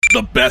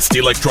The best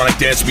electronic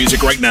dance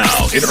music right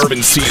now in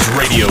Urban C's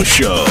radio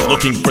show.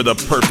 Looking for the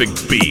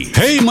perfect beat.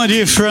 Hey, my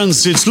dear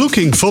friends, it's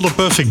Looking for the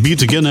Perfect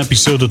Beat again,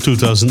 episode of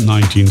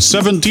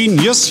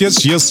 2019-17. Yes,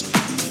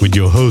 with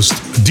your host,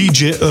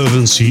 DJ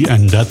Urban C,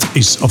 and that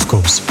is, of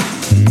course,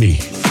 me.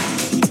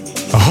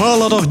 A whole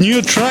lot of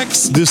new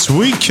tracks this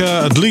week,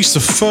 at least the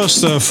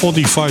first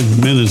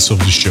 45 minutes of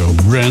the show.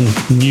 Brand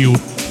new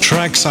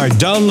tracks I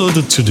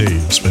downloaded today,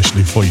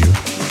 especially for you.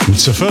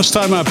 It's the first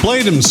time I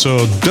play them,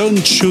 so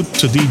don't shoot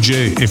the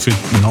DJ if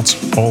it's not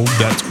all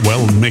that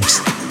well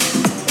mixed.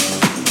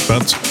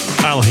 But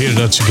I'll hear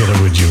that together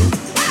with you.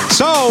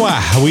 So,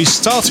 we're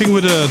starting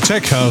with a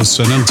tech house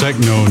and then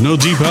techno. No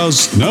deep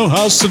house, no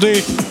house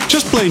today,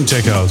 just plain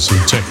tech house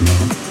and techno.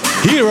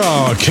 Here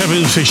are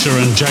Kevin Fisher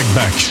and Jack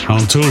Beck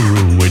on Tool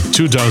Room with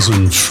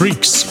 2000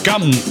 Freaks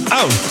Come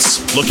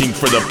Out. Looking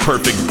for the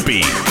perfect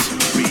beat.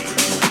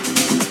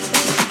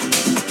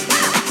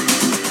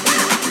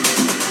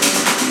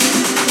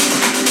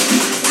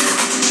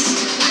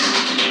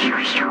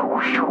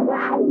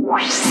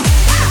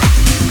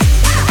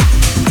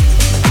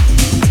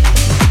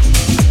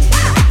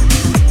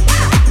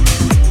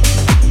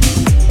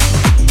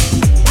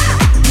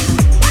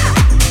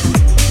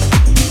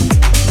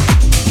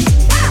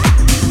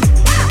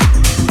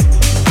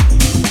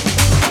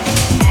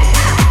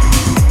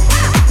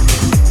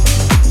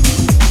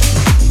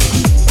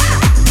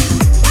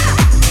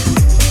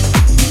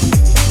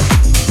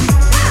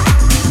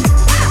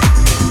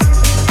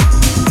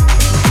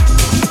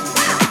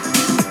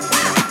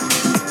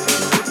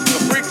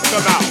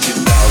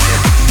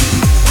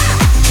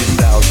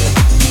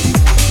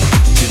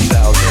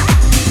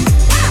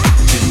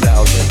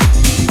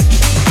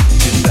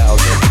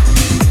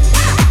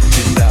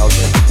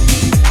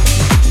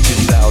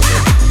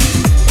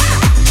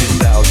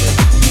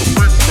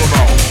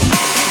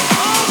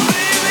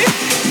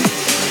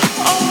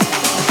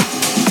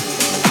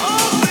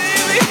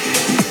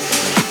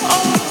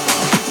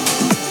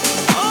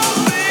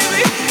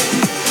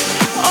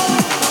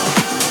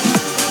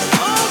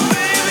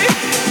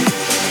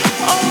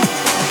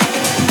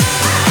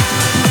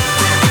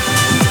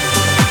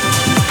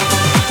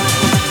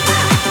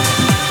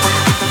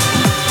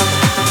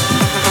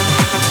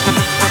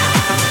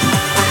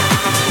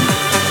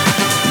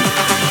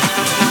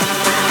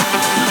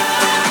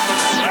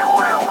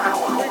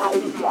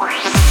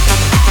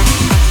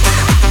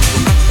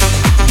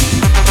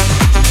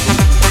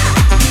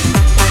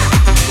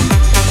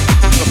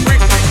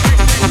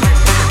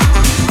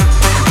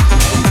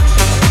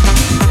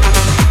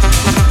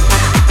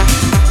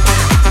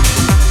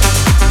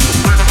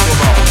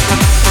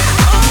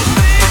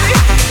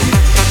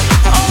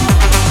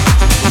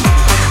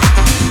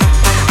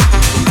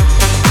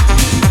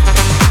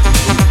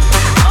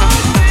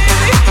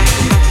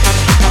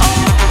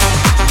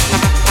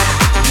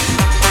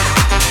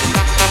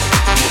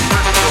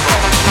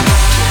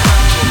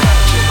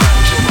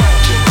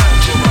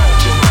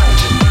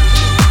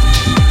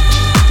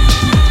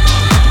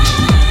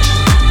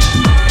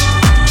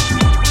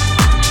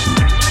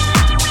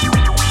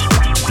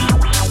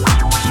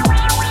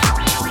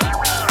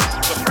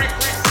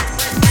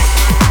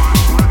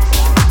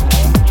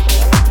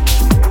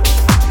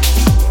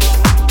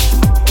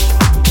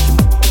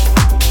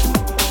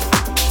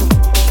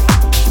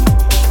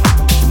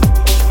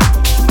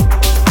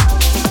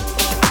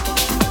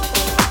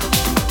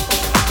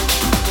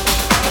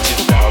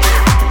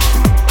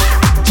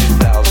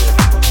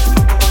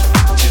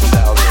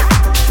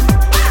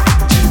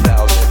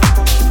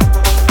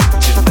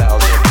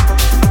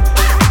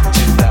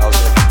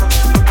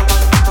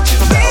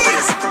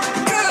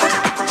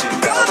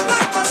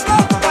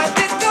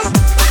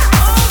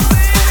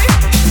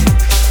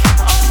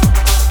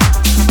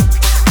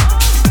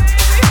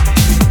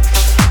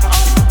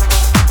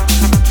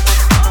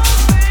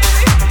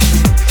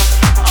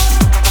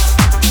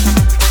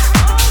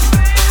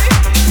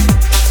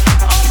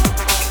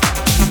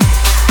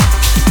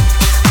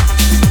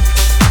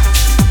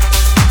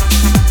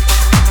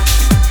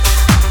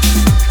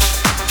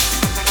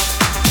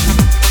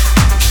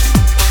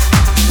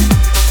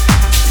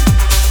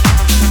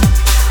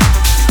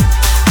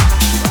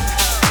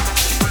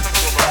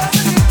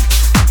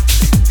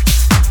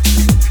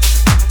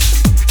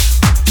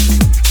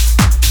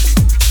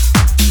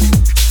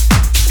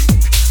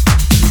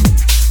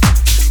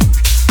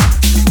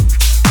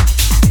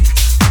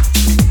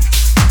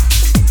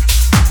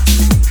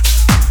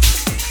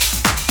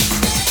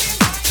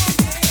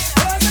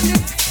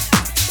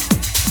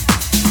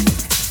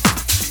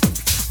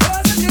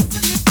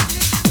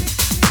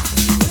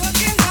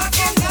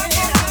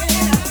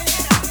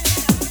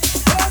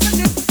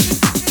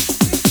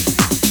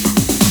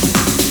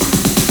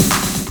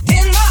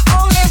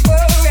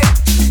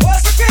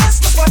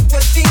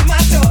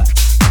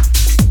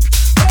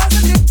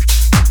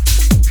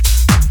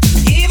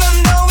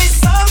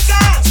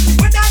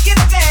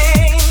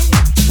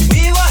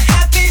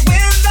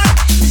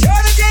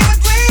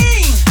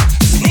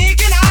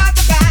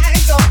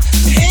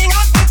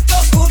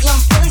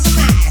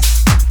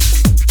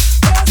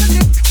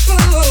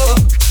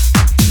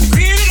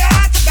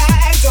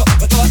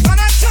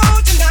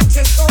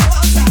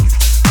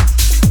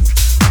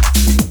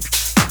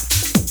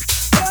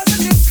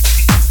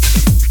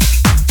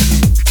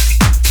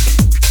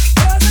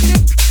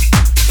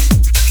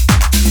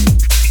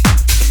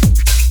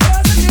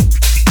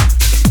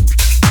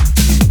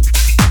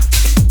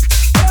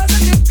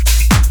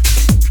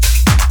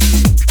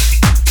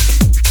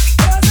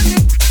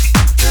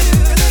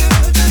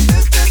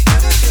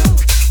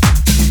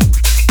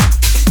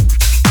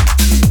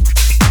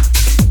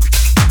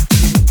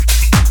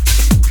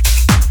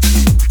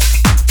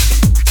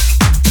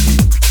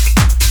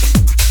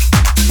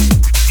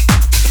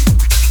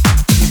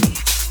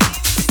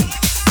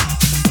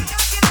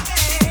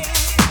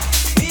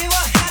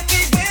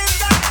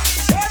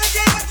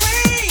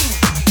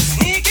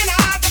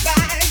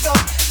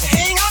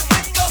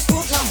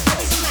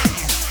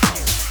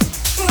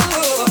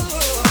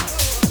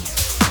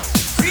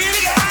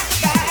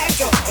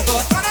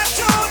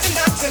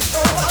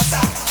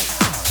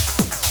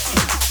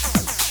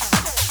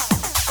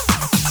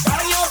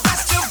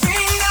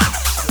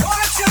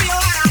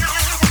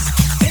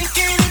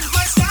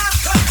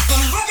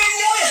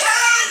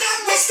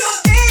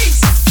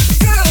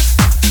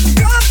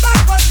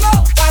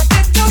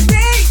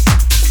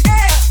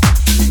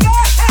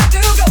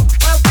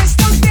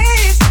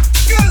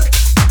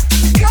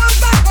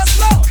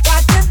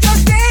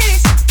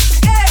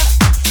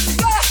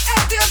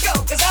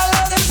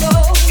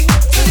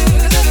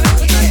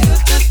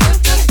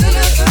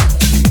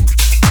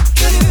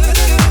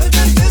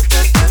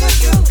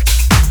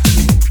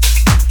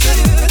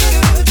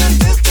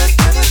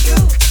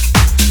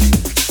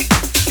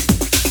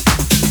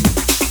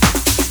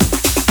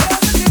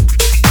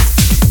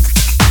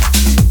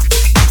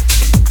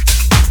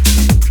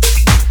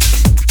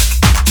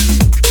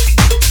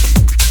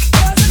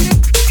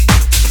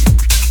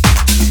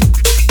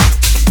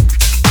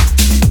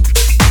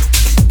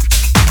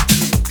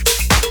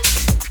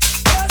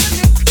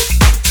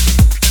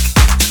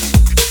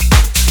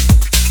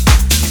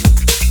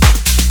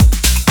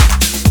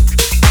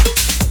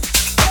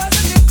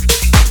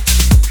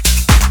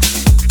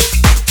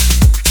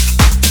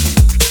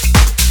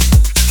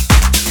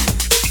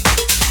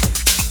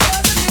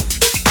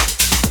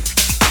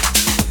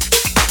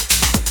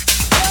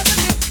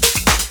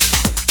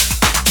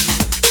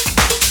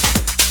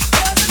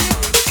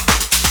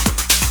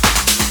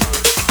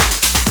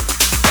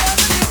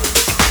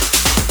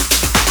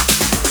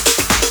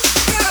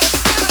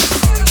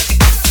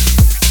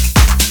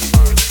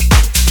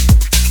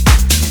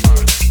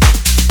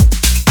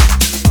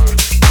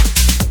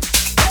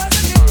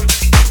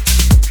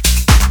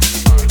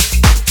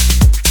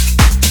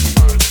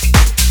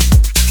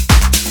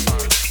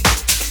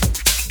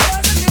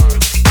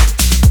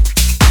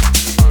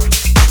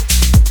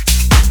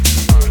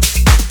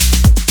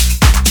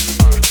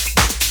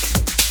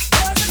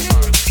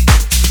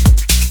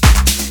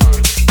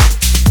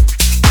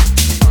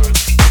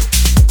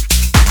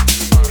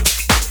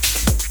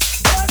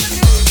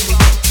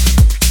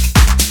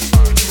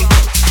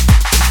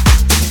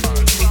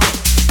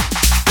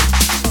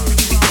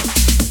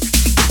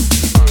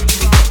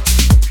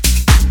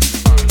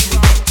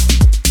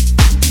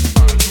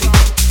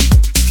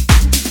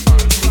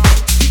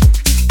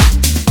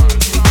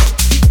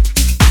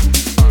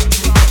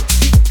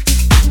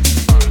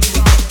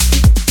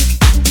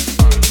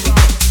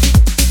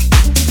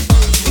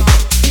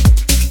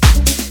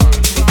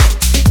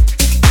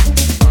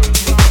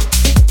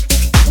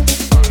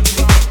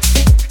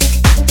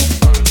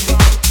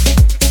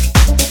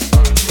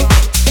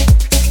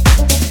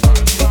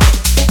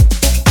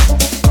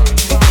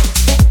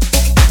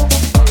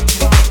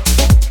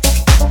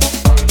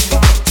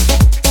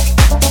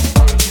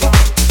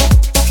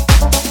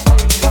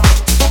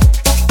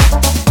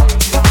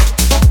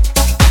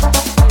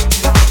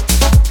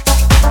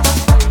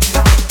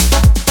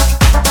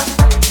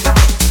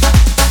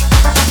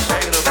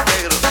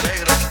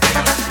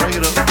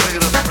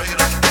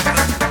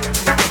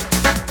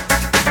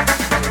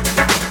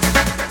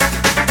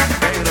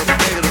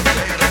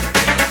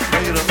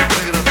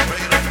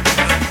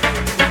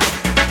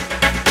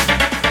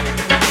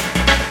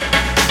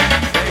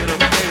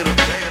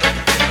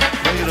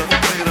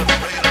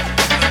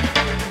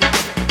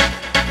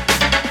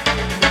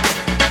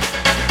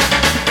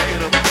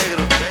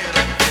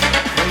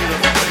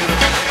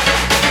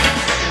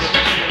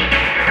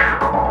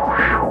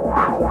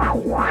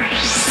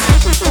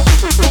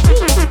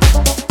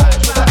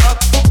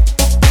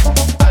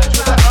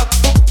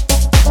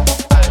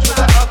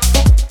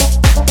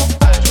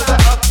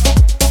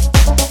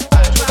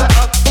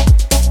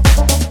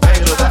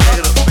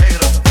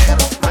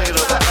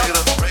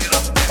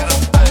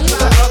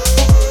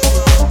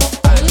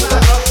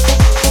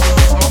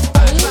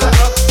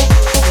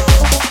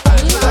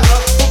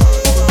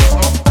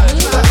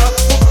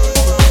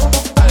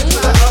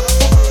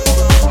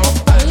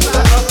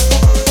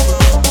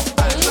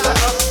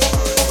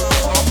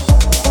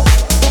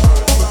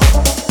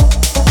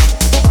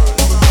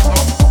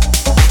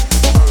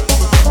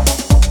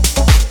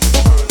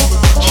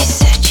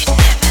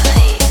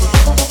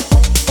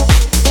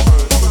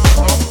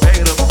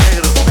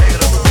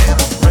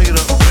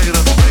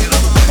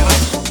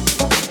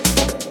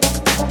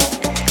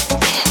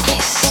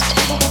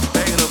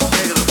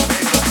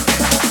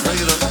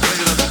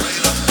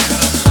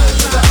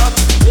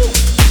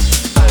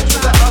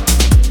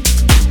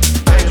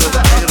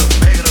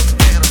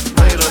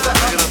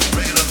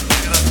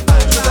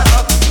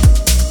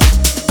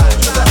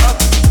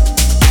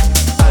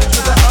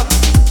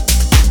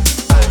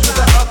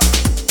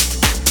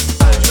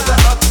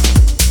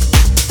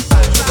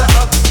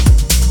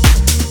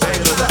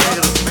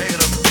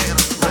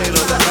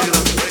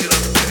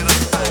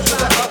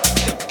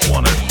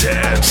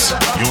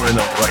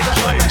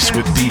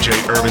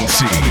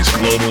 C's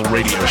global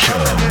radio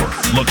show.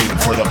 Looking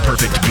for the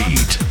perfect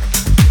beat.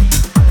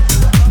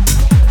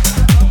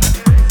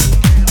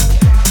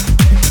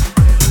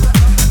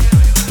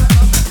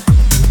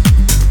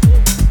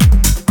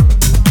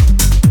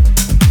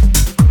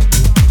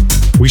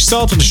 We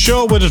started the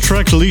show with a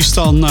track released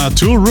on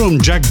Tool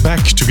Room, Jack Beck,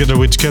 together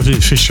with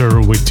Kevin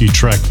Fisher with the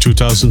track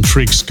 2000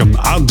 Freaks Come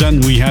Out. Then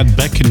we had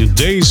Back in the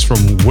Days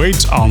from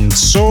Wait on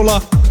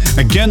Sola.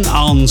 Again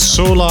on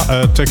Sola,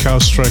 a tech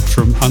house track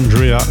from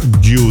Andrea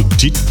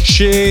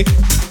Giudice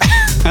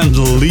and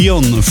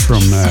Leon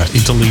from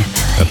Italy.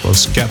 That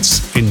was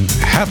Cats in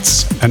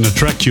Hats. And the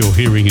track you're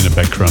hearing in the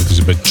background is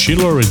a bit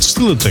chiller. It's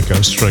still a tech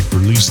house track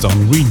released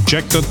on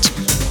Rejected.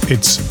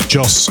 It's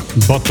Joss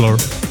Butler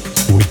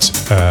with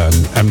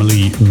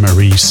Emily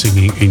Marie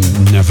singing in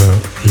Never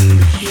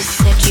Leave. You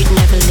said you'd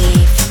never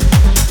leave.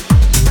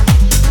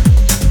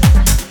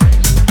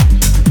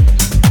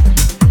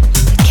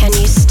 Can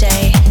you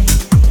stay?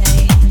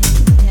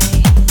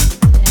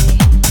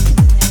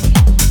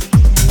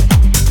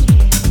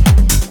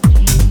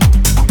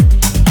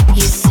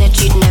 You said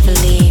you'd never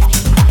leave.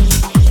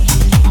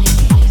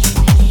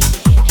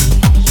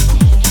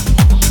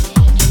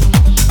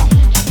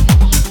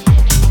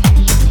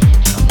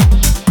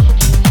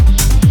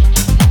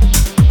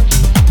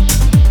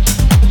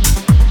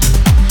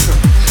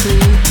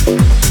 Mm-hmm.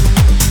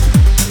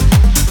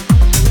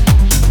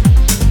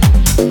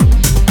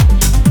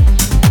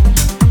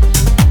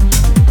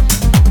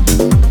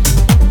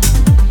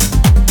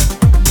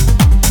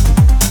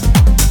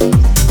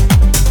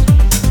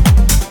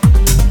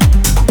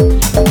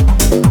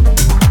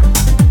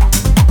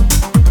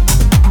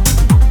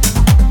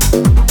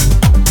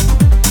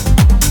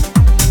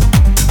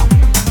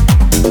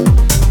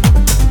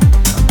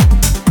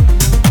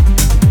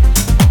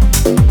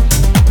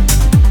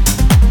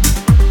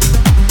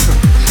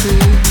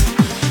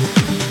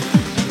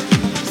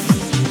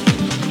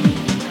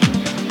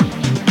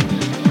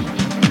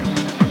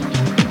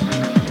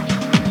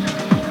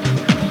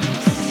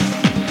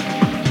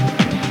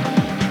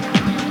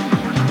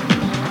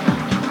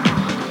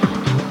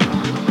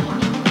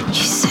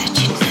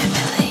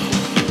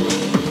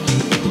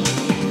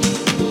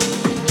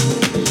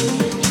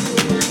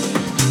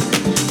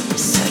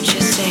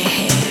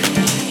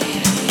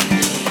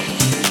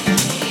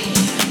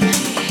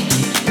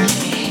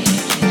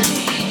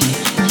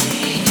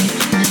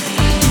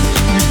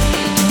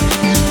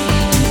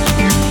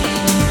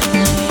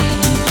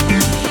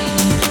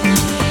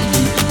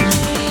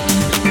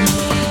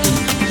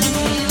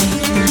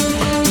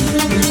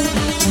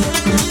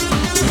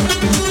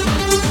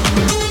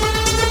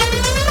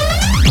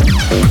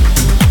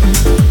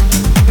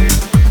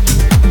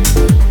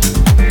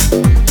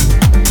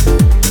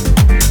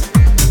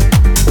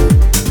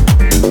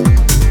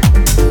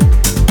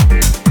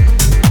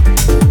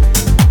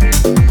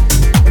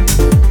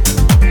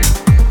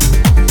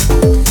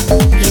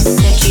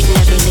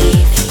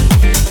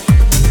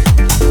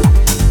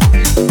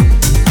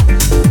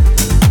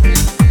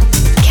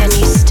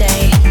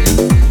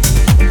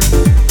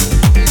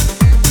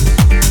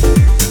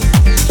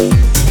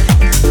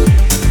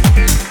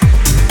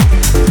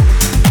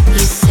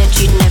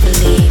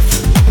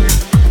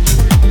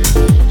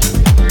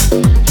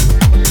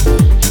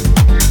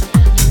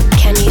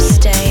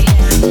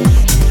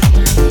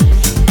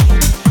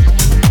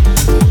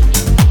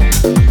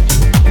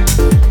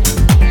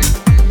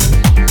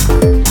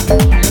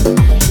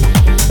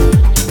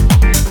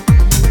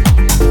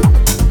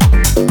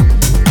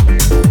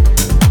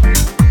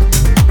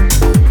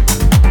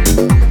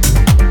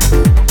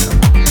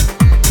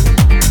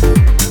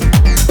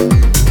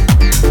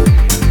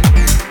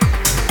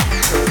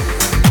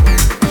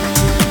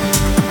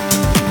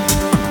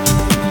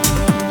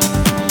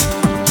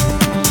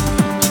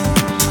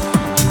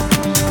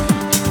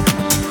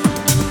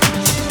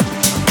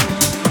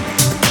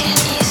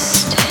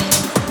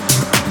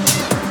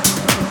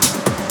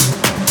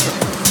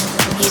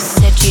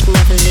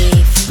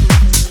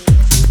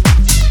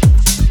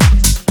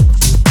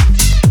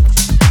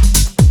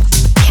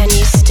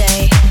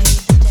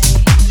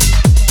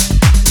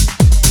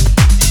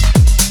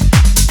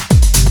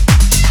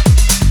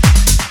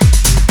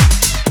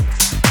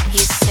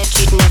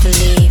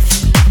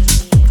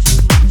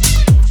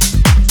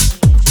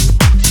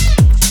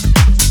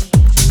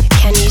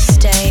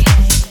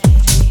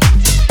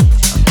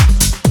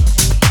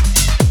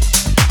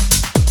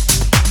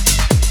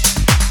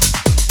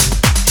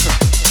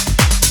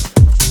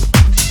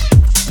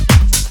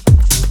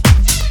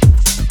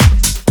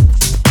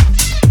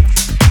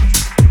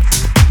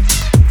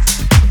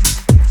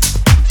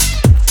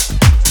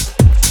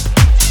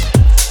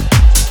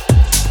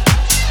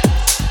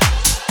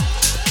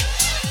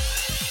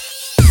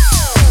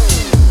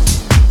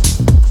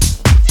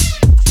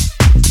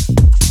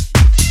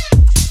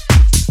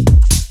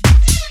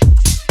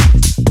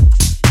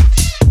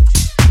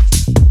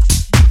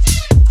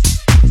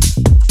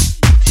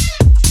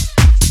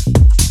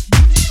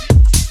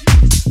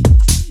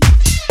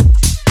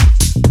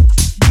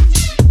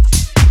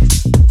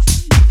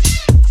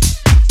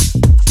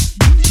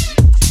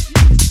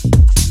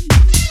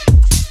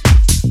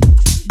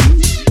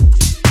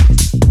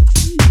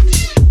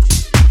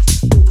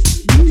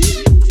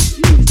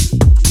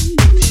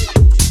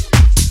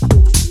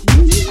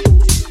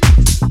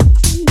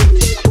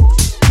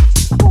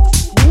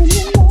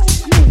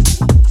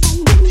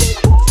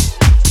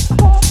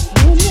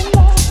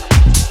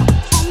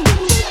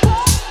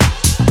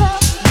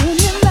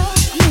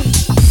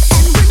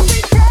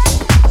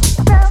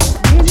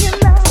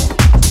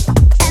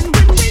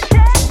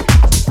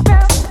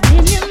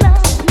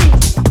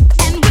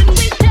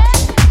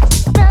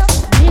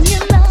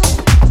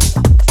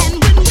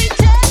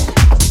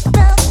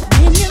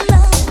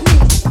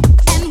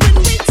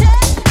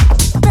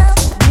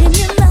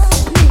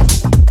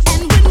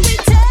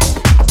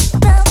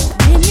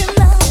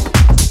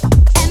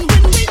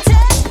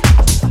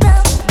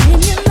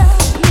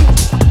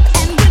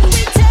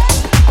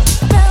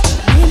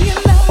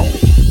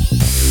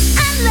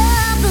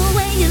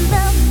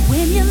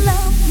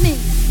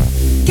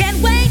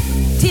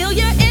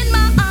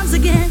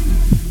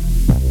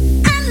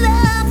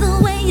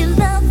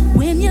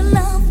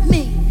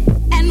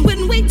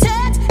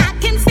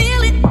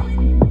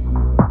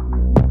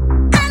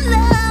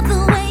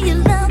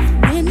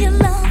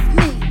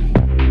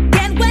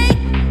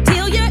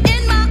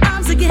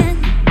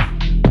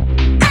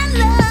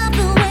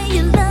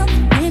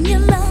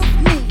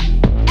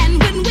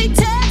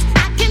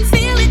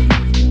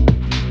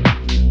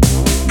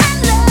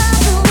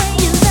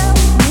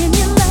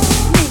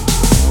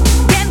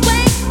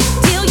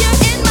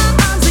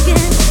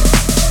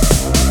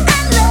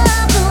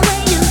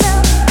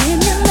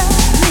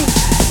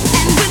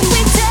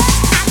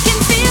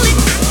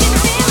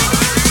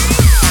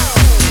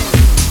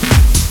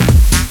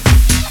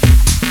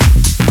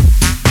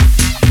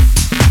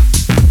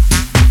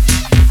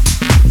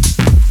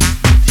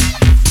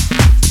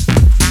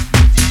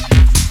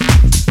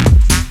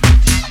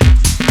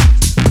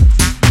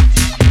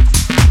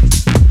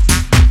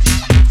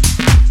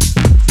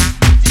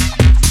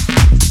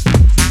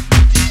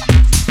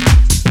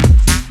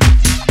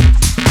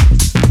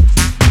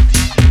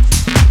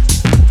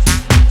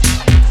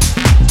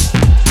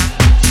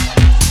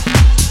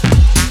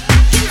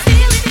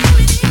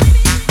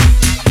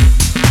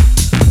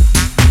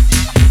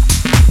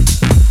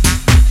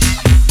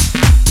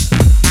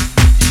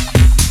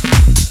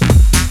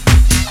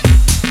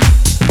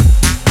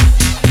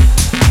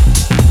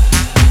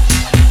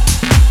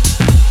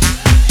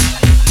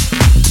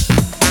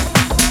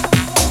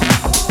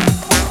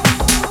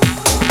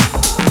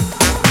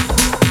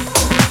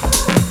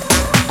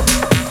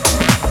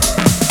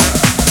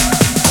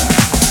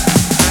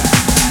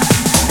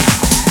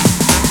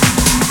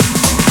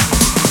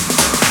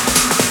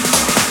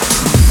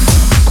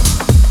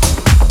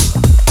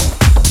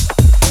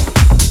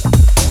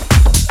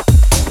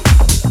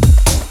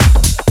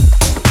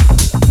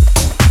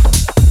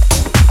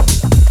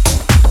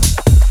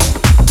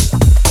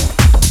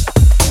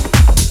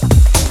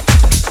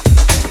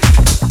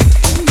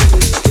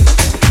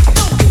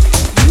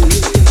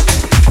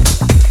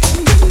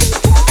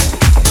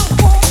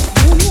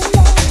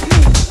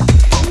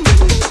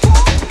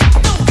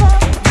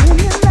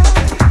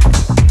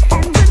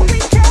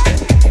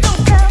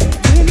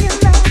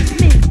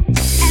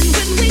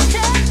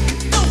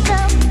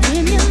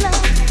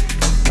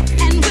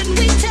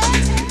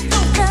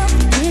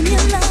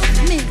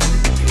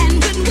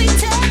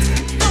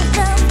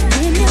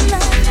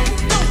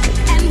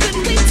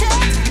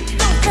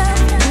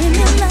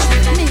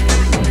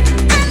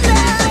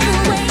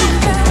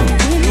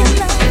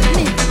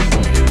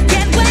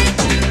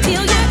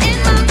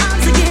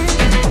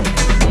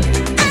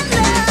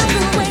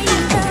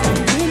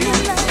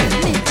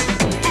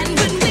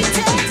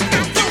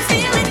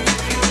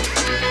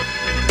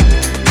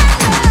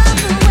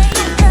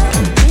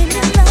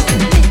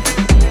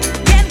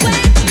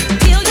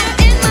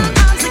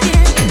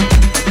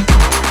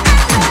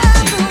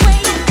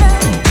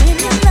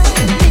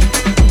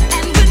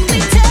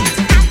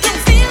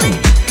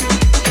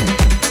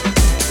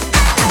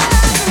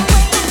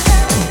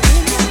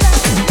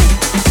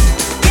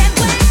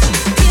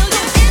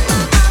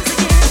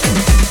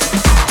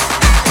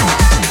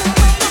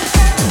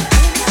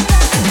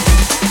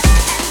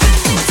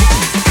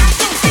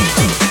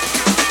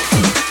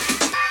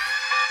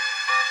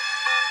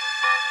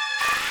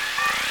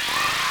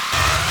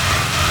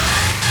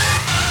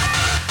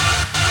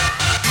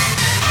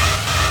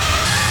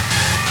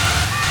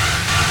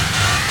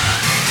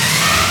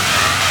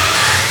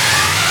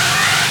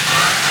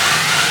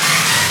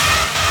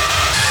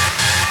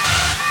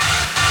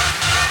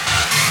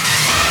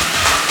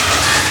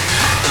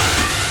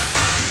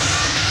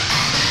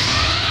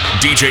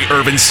 DJ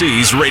Irvin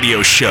C's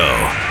radio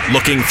show.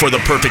 Looking for the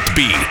perfect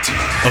beat.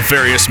 A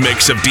various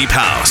mix of deep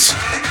house,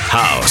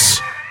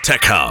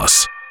 tech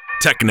house,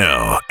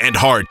 techno, and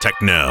hard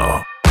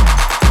techno.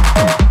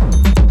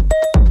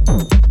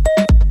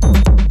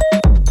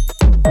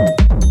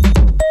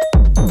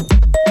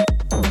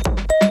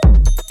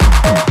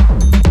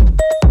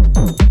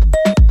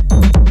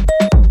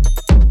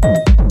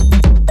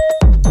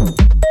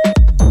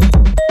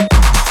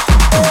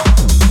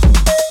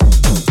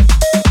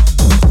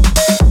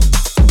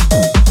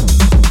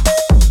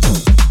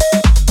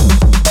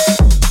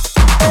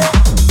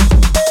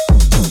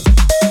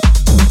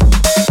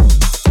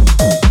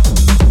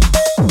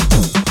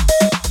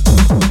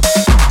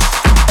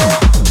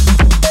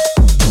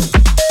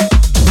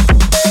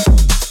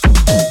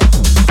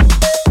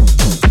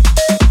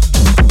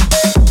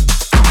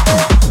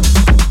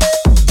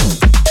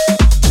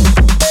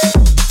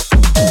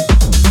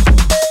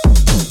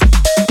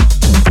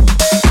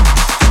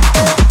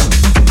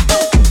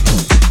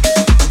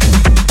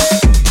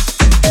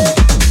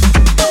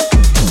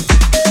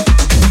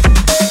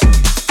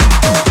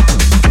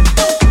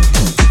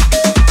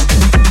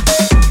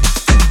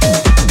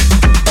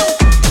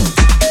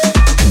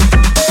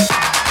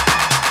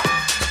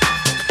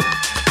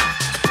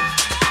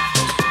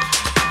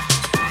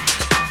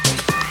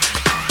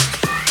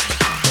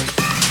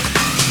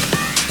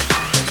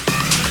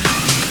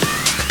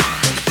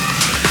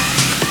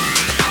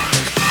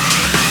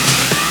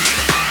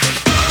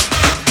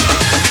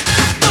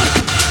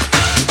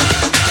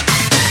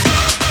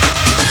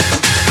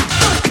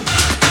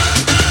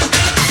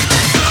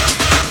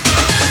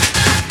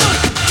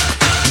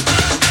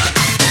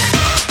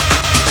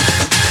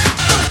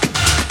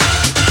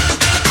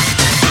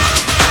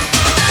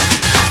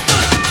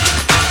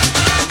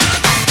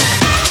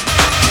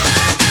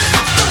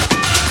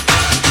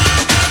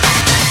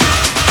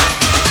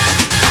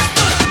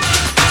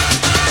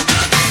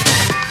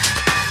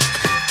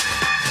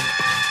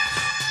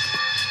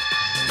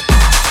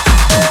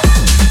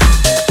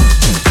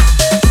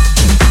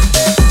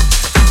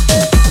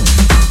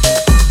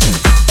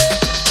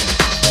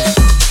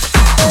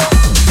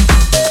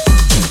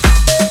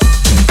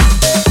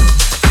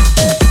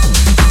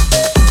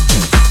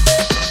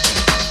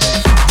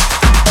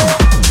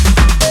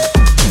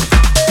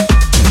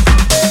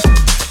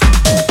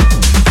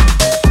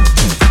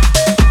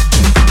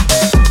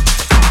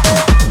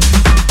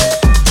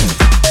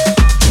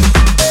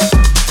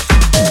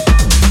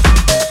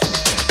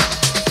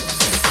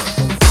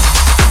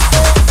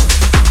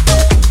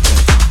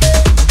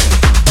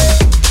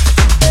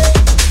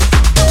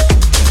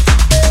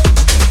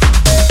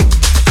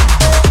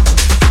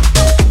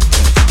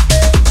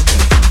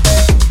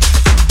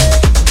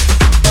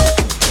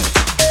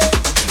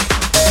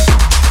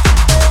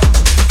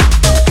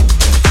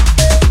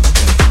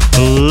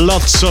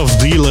 Lots of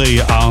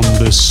delay on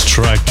this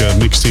track,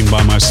 mixed in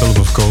by myself,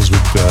 of course,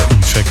 with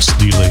effects,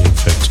 delay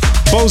effect.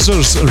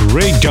 Posers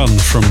Ray Gun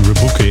from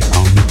Rebuke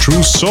on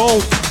True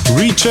Soul.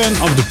 Return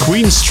of the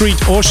Queen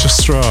Street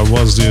Orchestra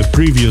was the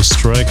previous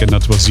track, and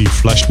that was the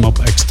Flash Mob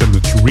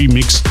extended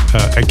remix,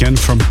 again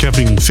from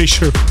Kevin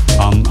Fisher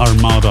on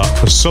Armada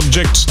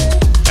Subjects.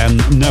 And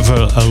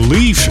Never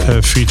Leave,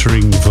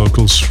 featuring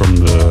vocals from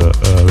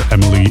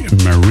Emily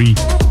Marie.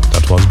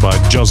 That was by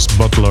Joss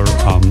Butler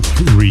on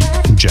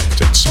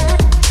Rejected.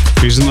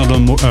 Here's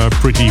another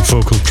pretty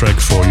vocal track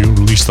for you,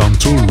 released on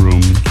Tool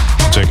Room.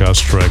 Take House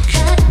track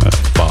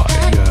by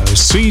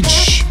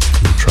Siege.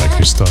 The track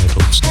is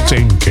titled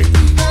Thinking.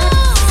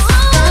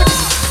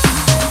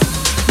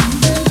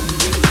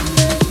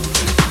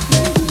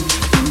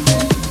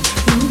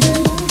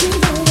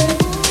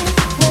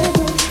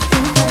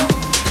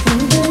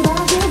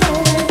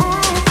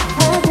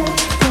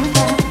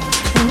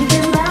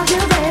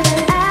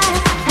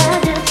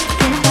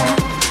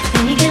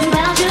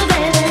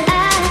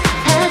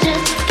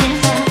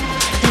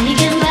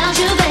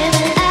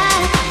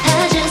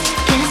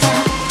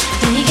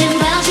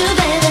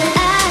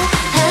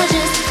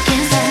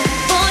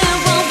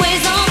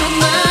 Ways on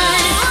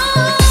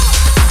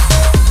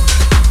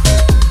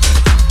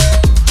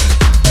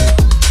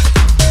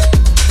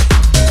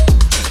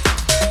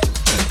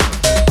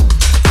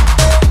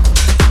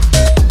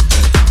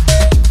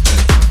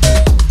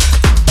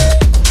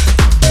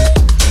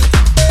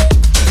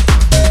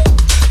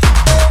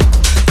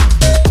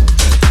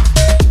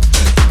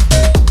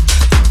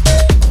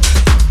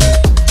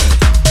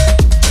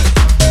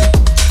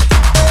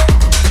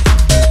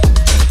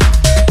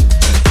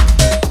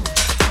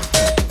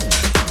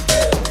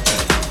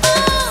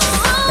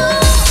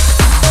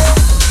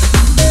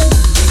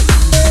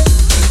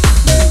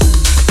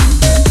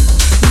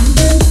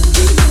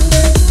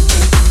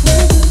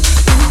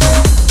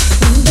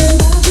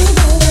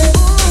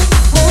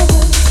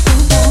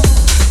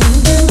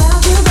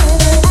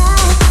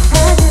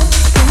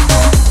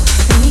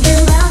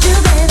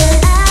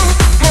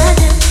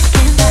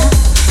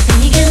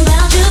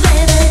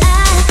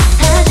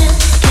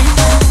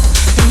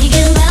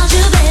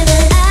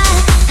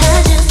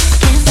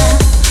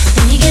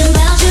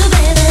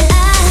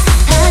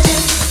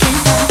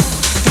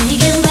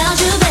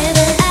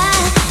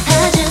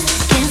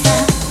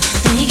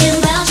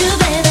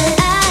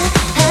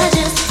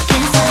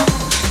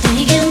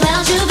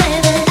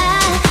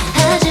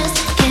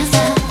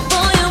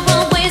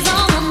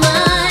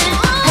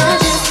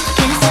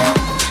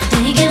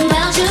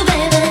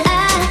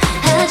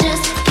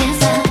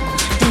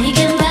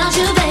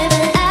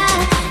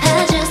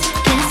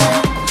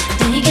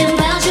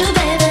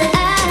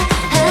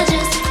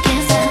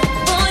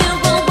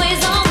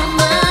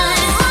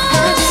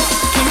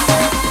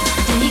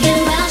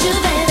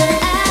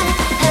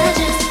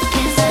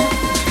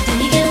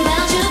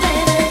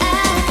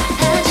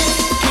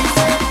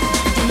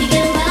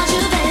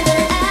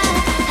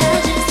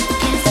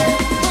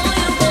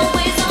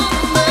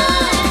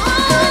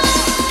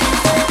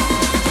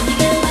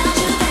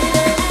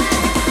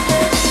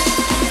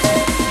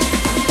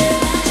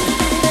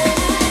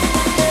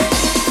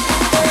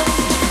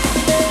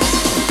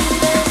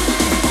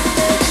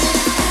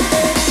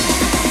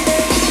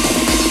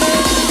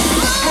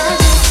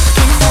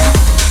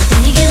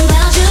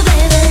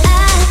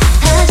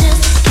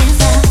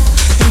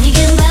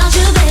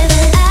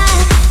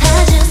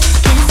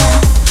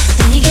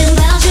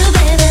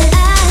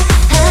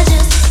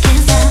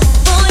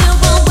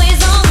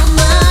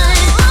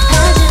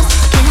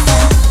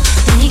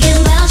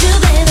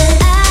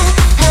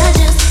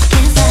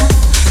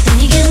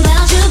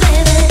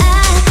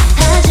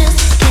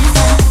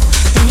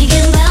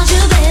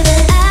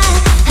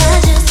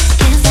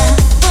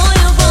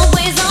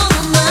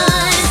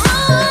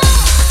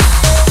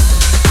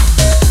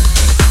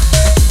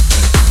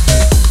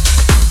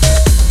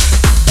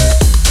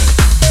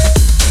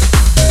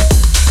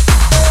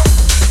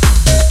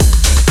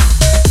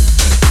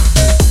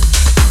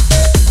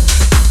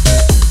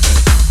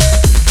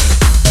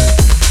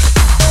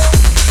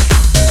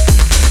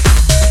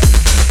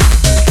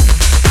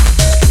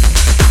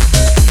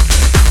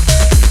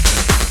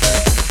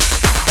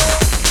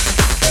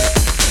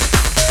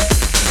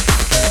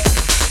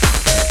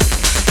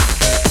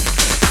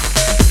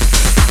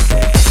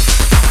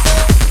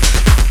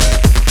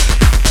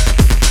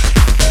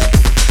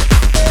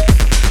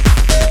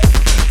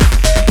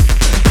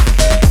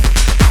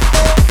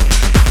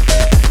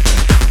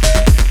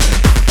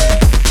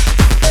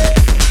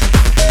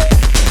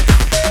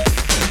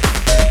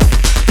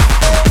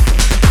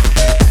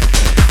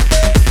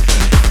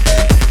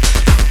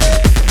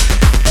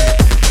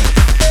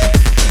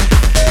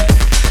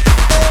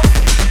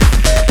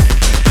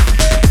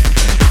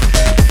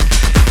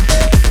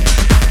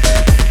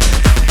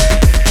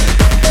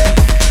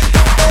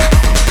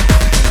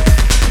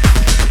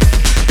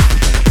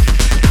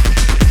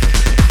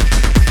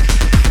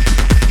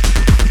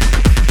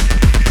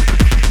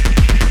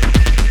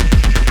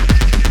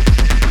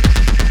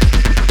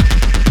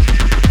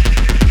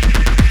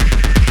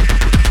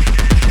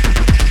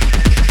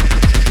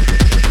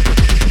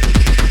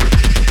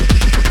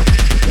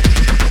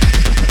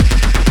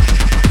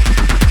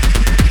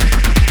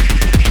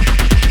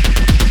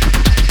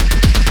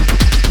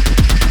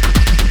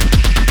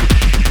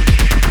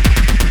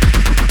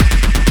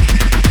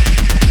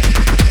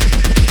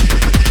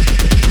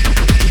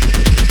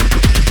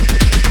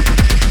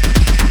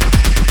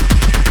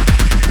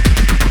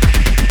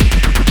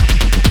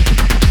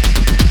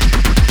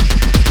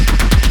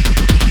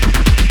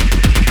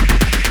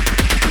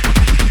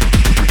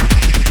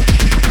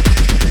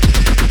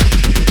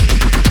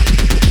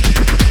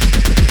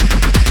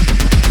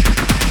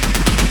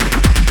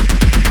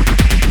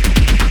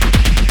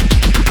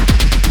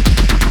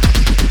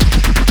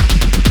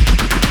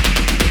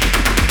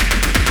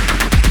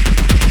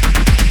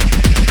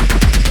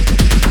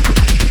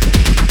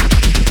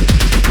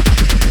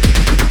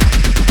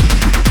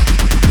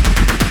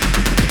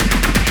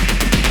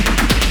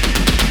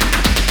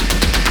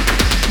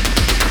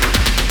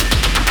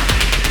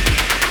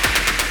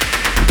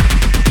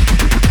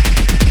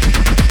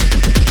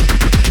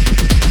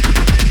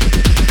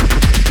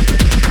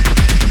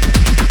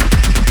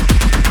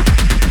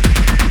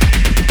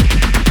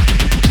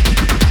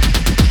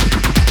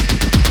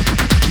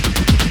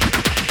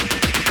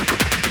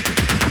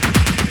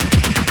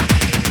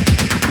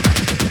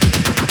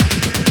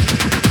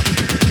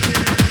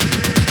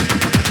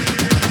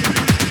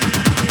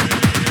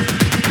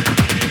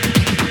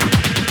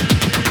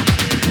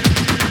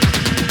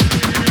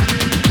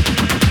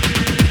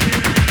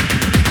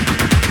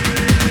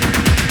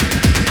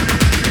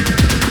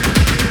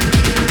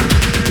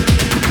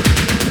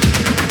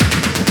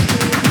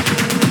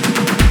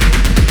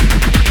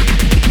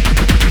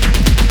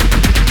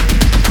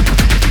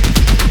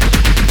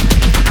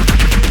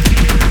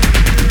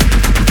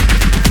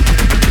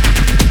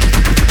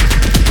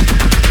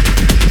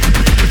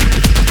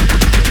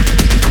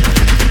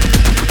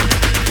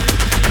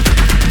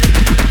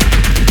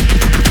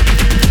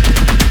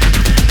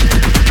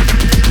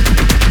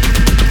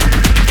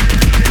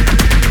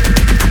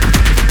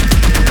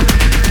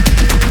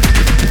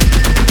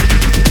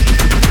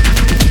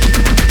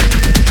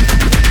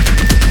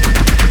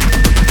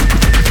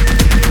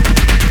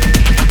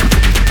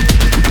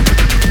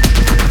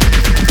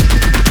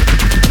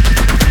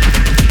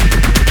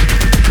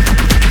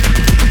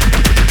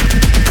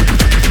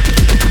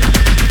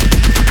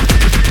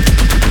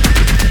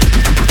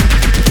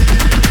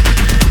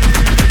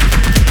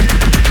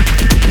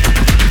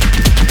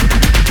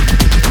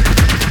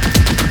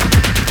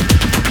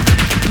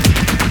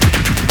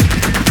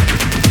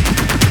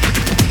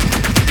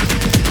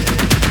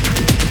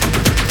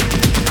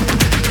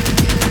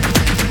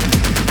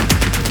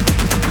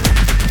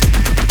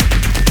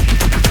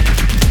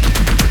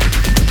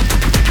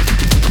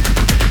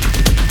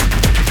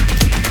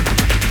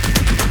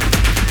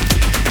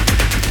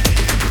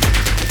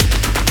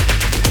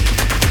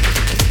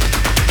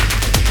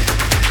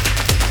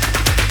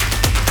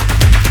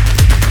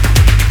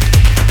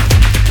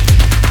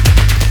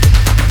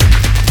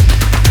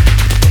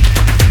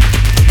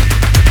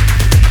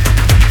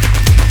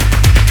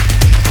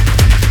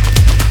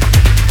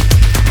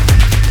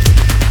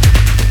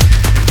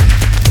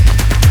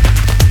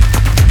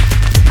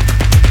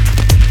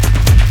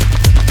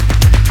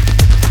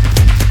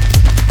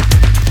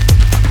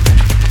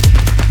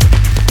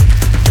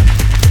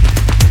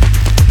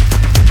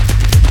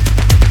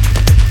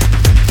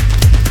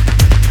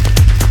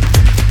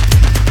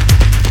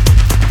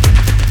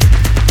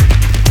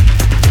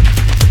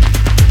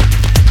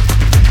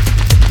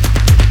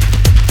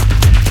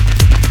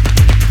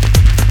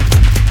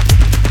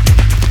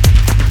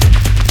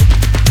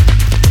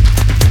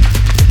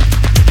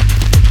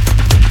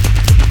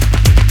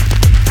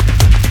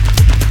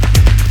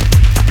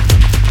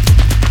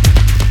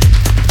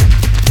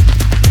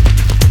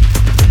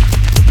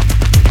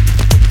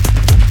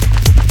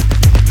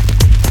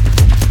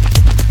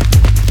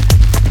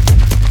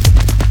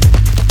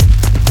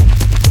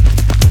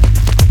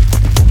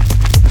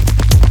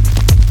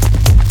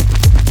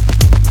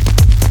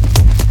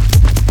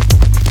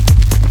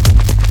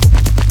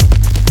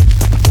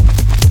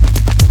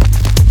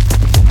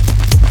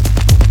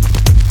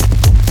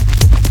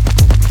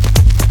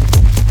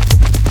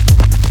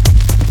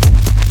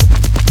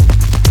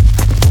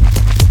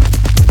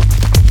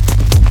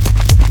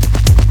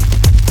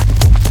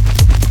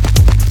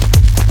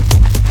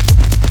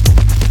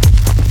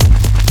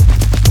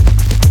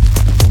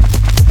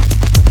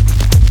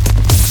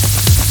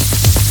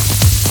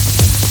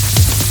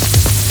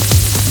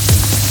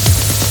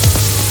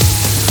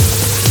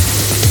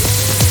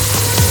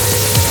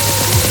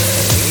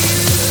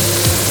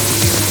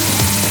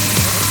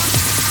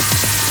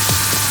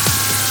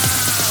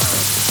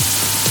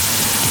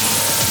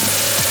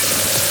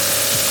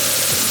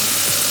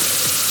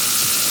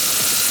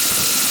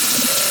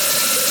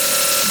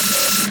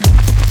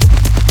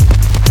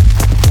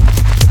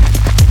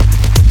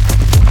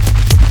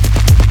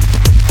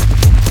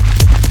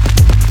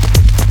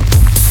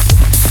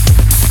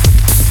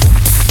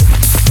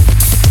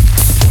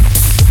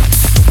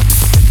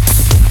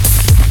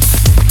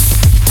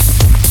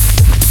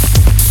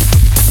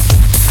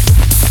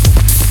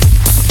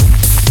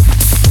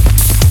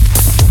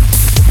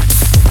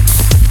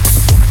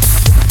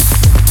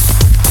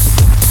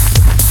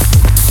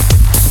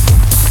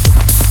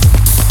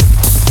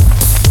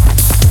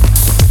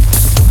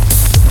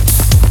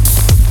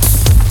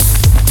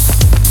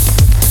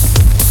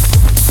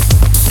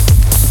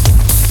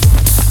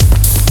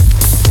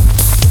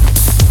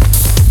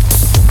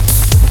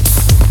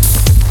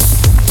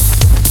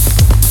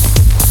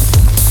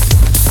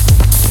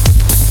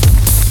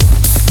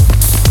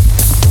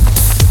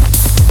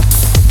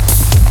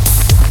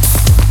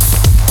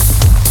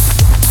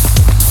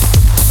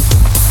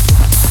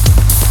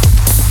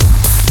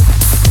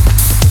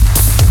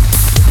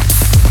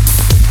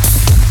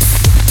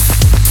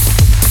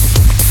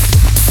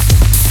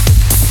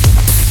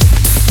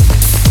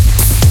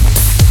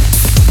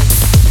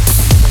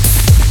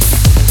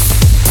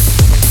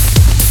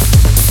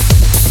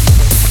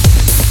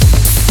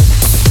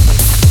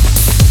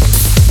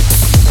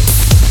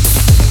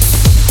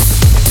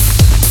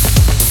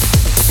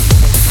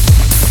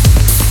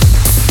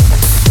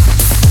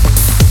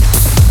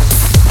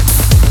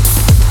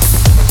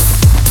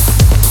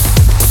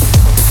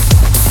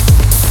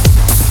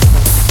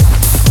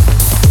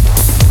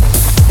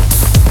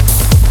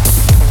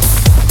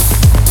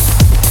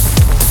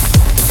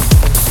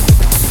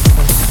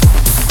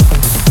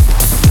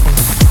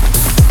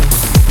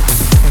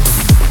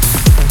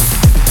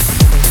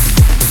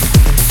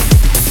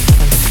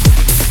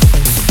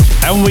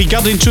And we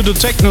got into the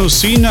techno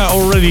scene,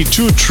 already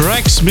 2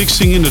 tracks,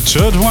 mixing in the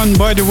third one,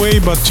 by the way,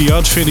 but the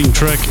outfitting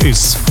track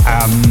is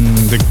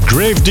the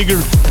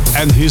Gravedigger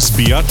and his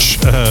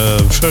Biatch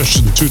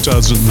version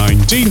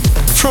 2019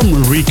 from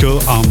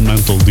Rico on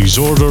Mental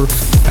Disorder.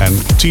 And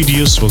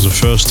Tedious was the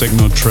first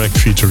techno track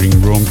featuring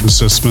Wrong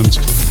Assessment,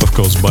 of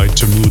course by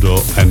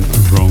Temudo, and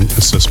Wrong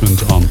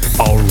Assessment on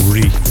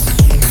Auri.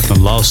 The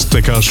last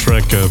tech house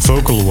track,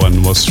 vocal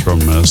one, was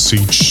from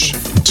Siege.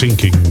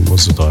 Thinking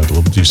was the title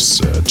of this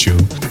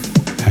tune,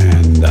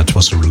 and that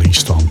was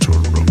released on Tour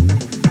Room.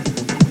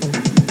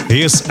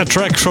 Here's a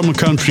track from a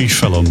country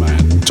fellow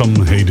man, Tom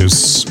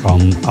Hades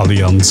on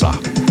Alianza,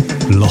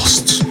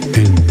 Lost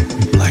in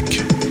Black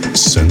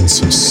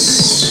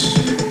Senses.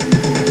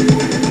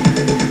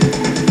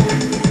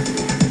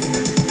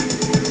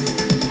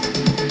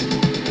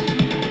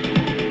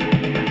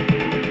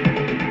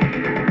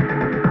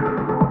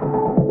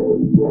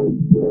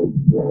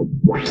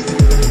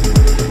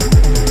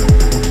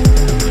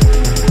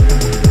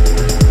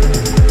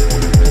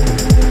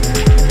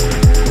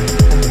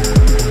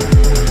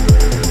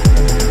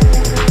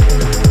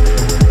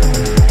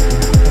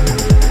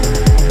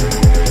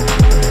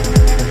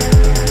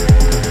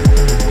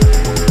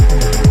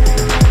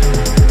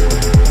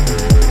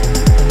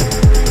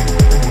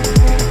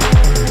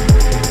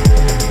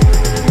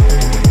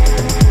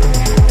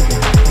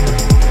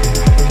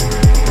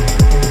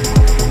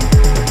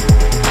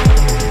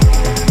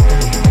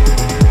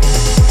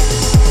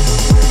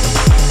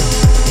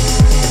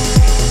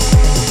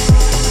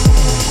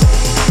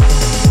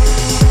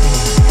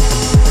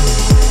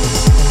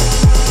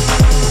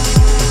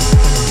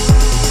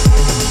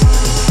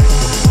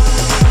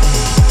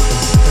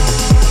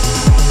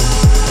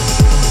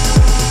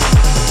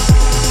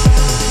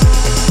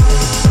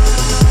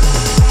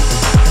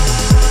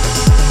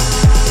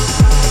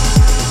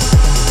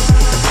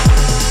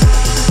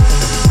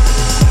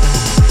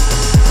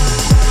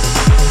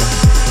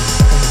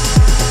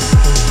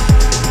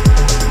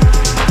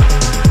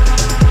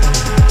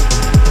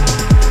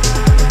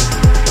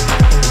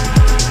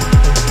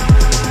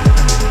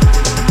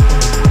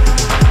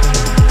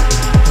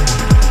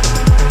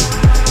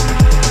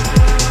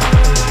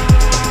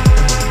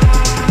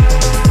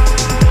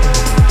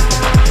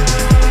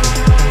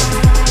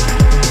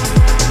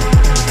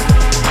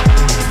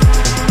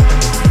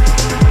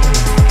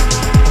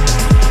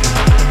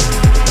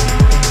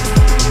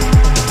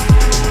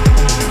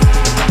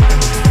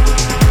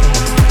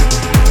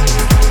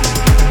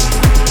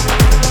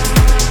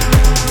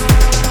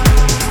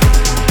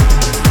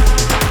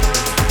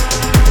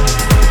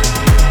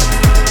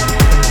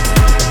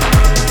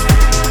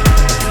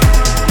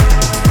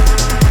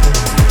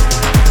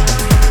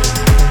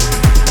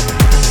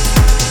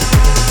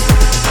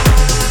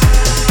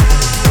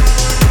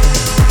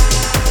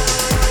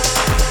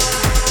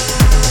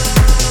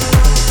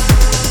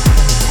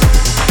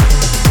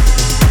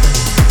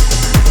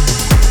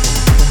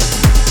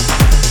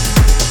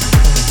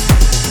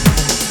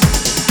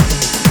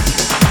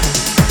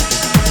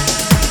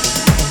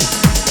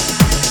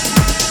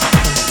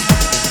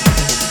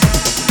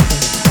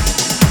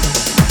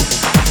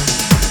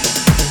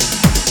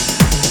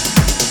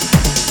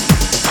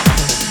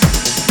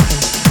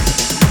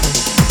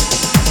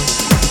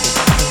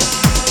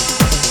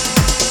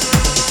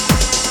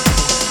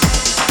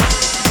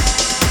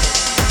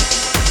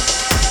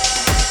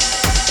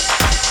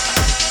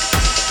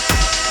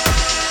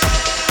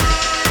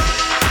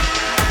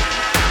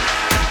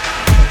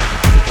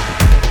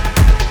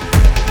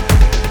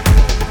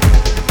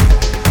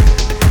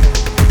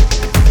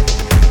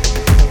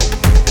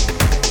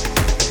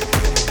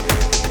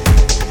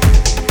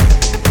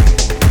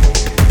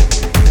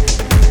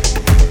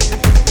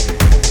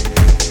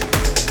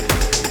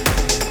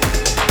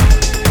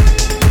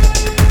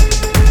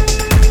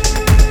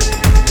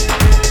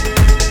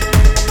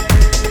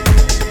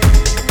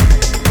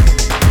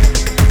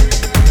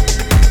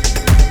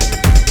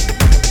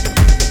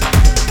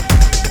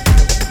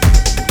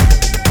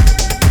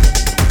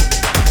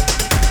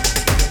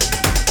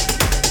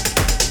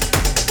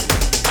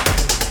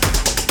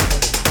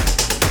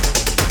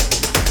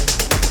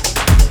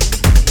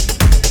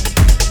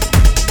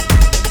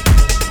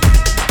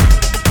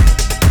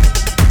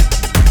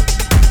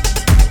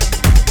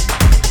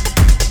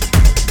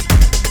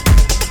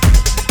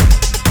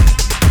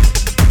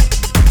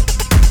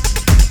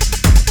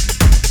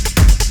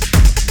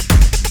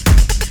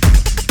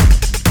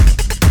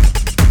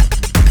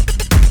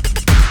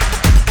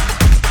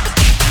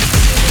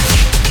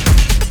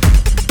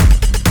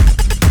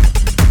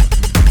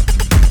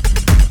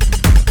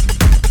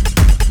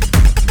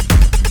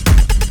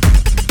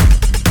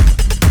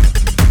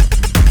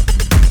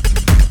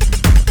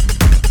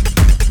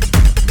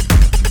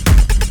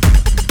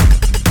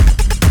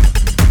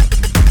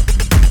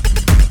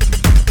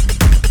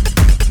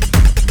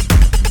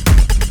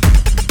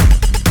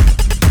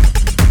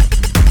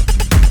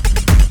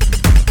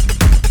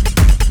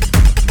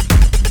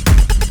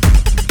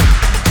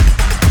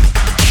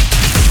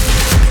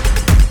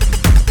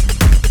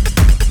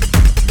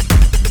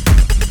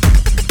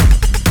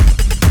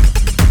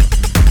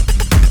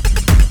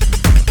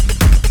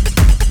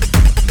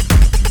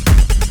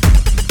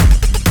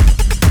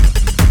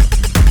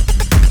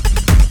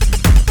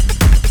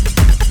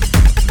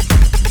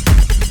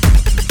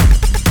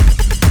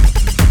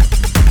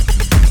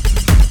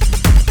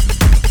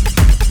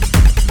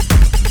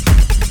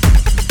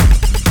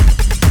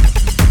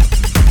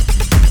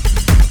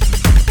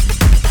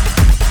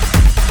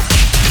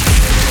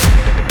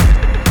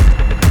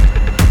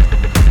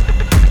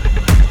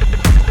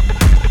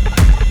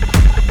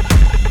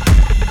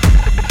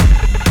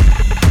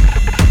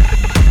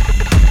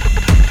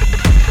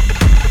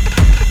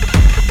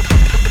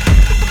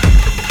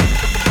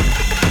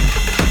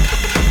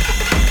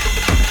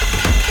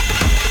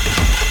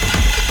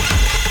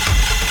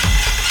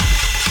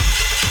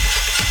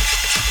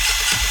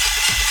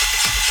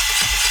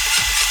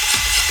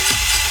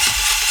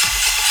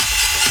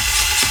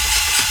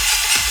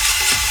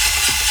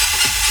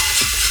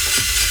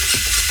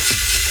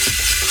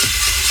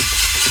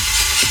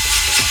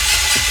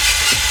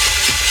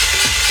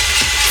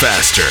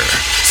 faster,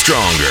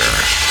 stronger,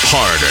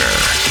 harder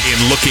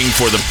in Looking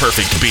for the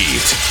Perfect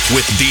Beat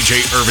with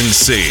DJ Irvin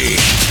C.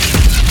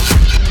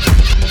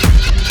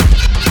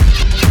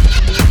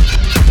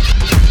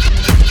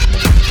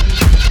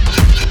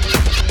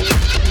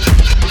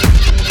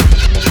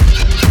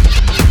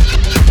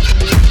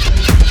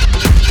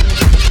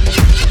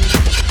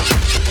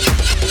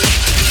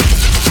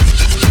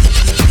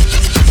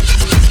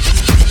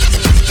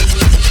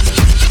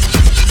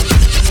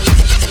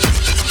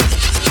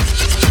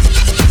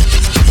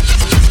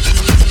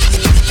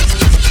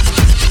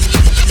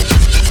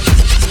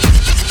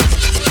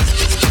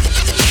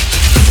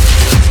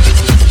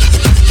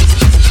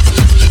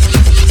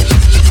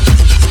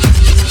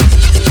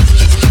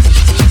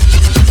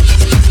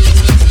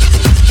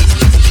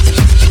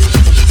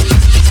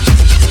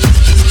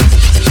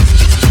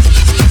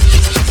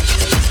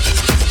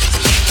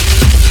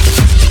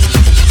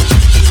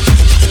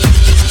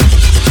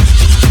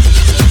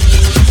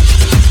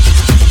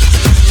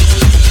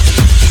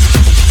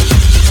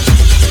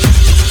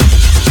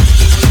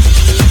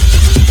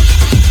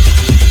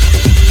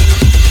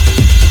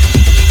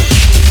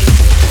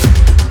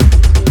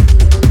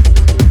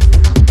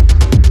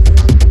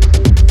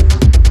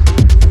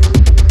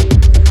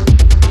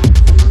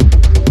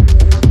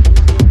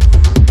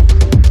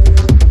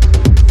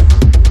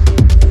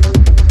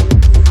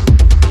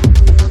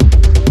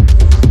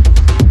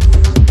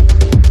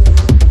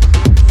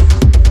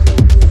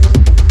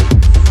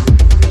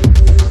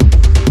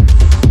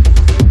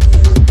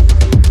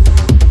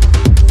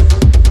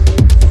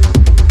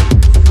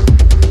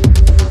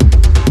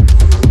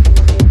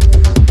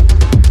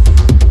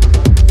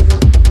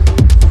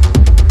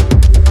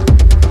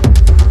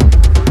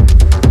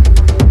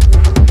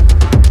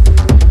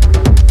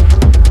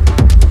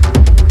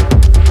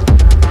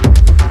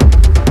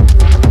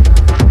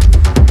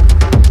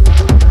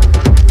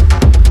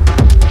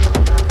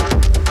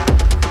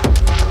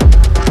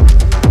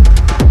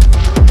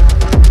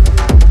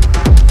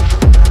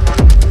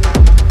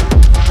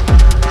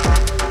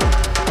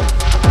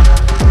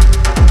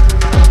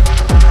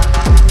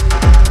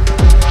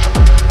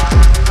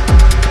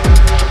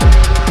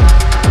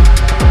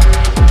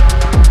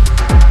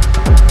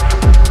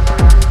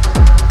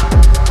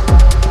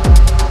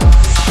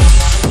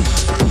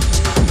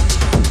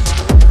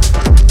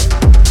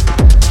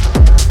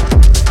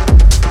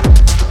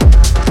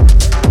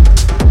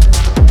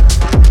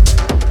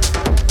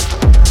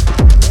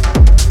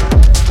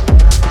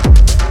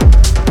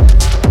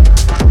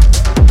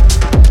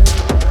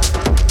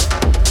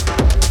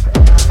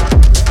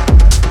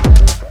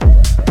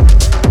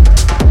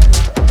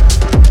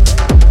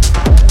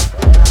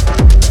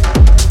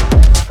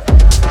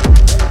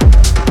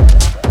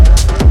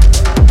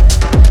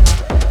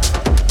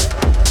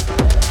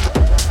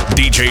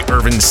 DJ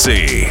Irvin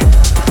C.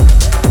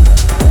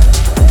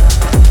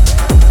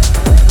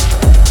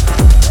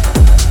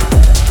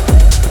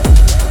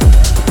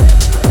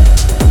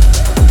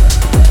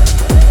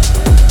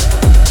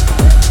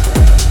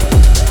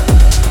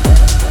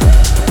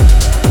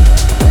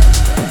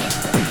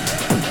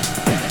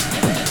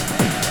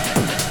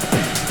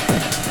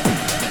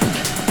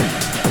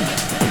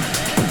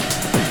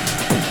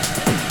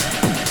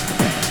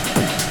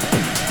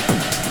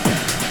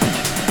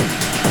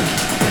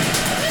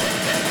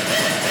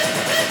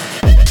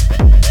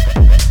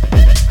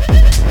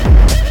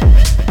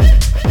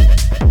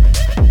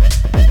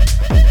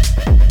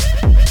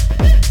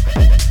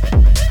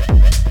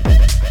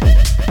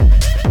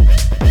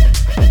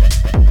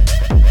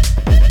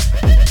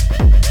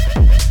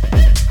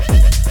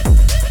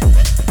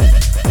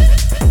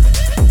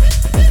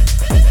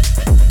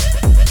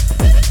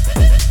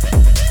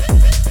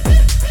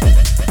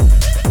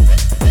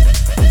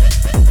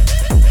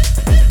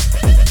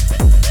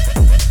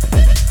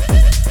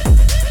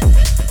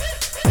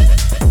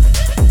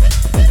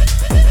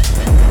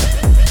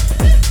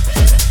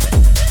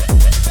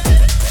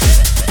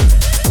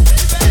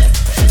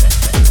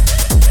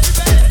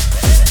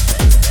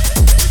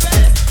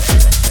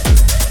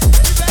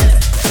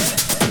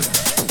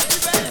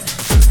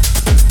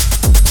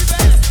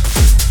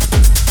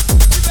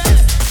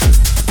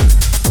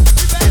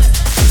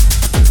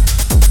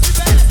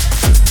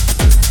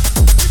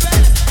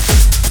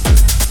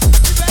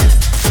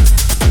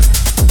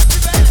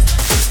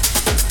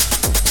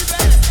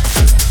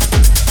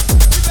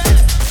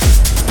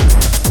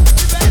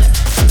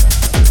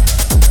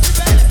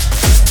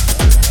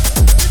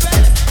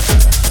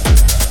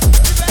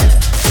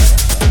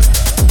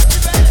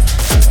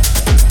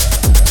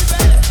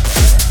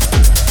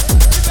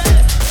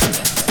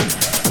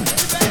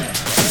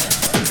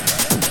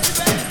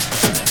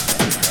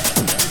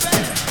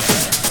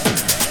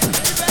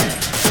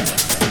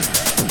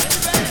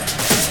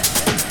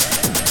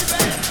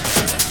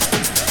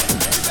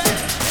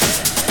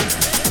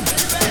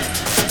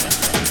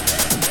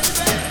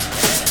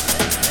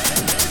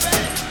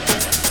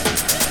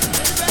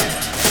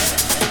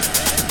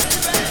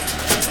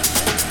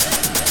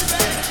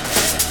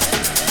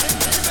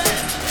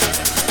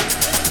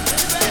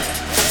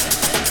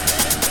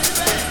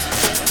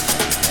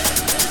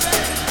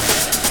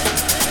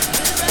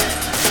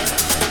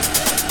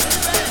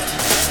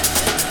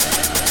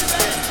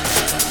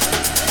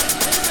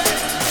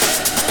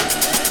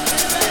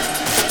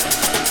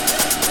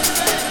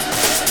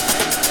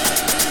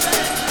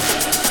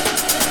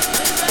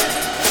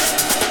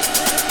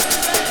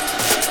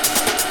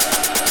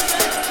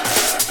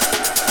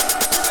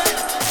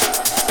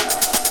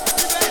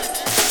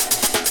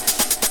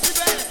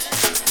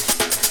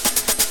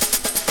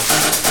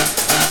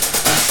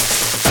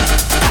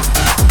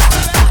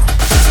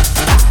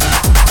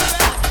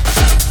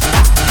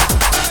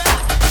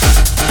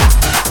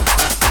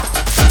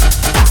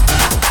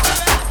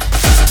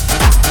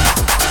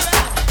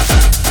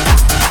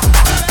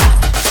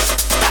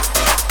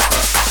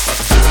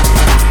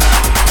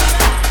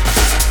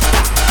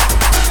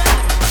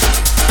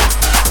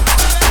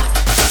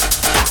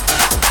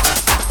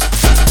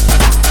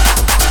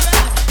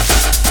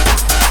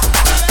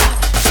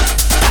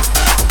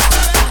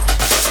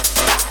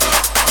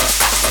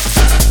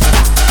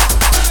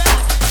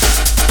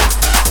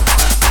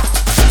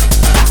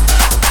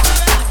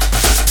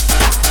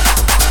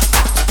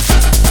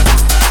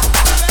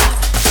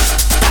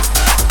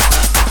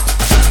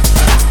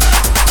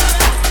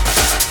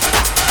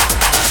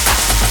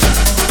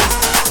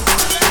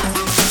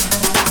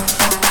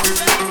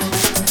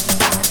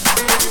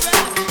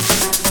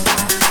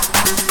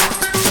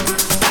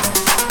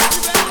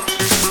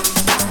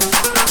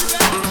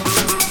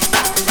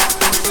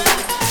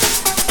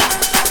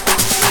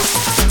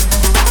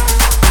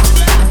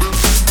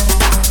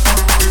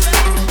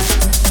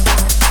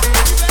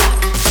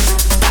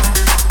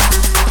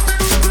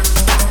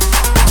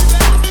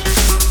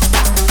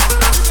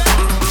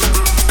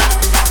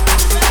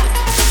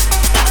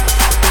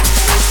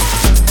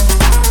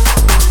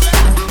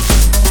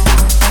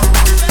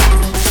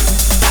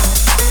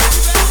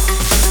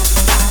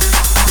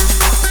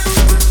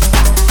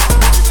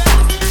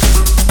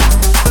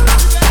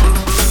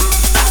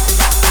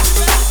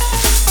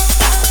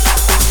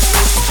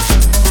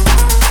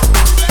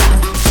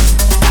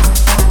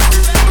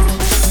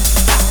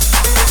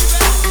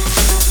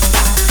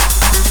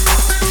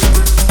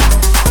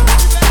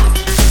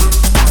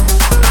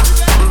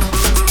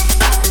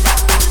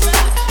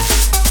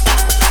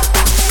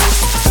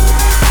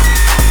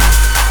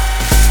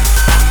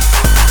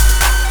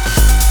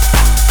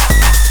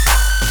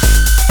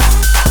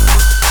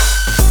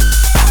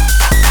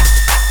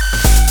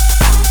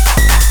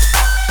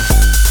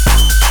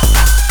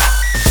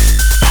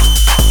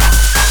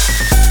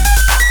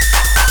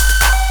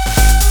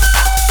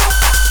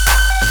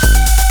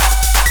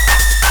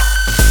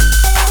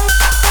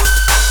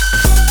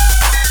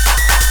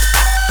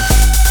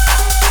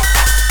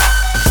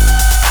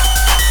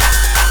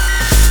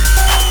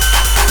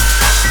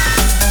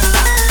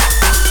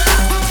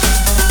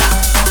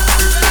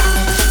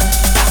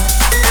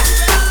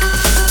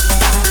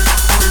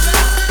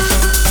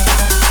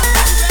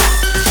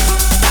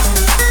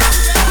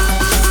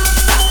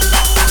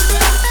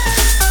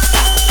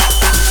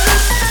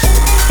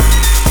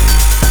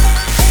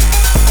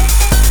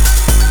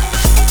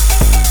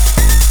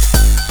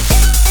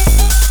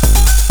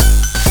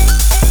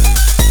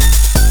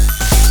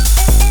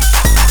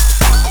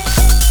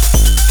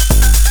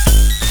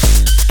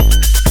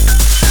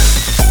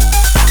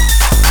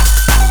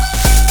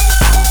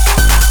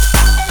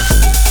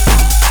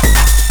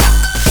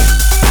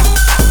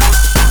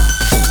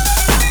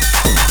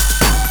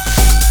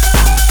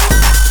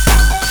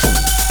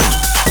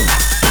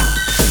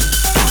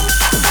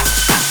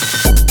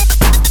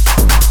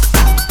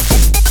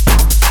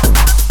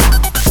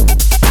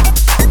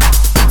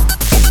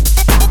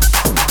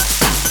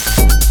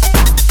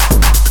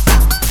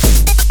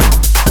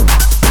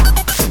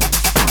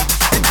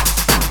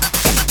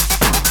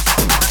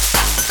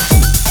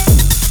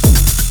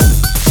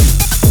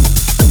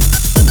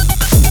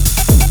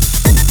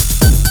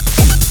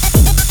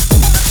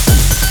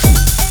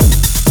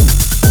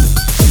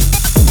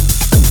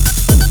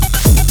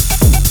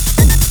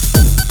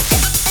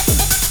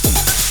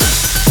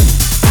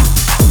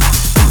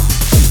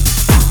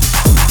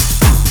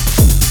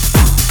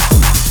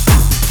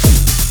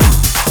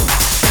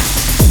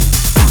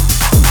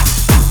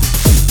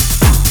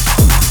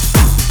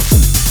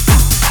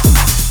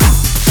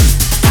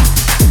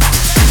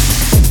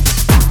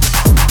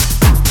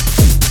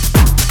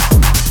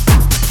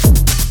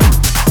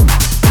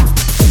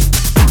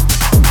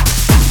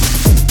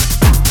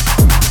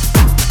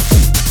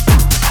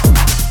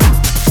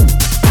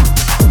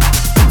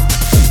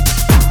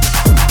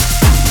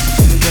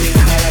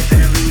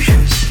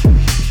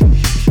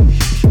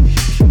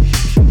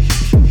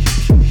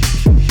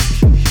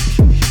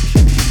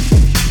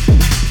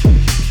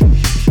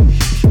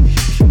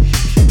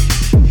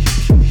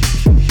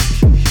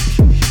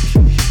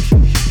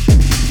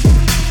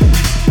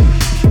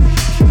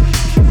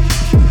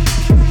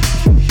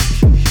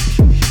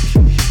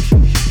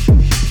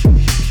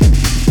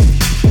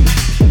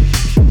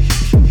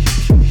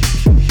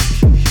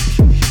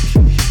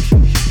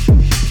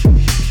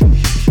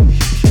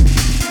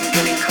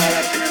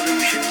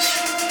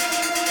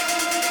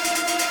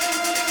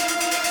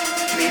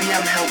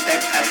 I'm held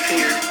back by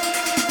fear,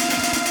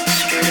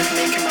 scared of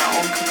making my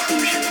own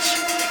conclusions.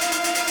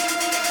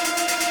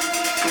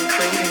 I'm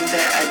craving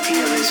that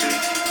idealism.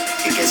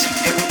 It gets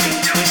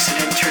everything twisted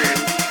and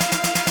turned.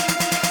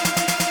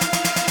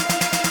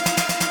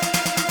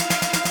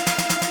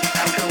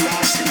 I feel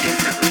lost in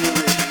different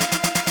realism.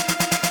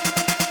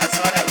 I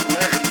thought I would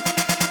learn.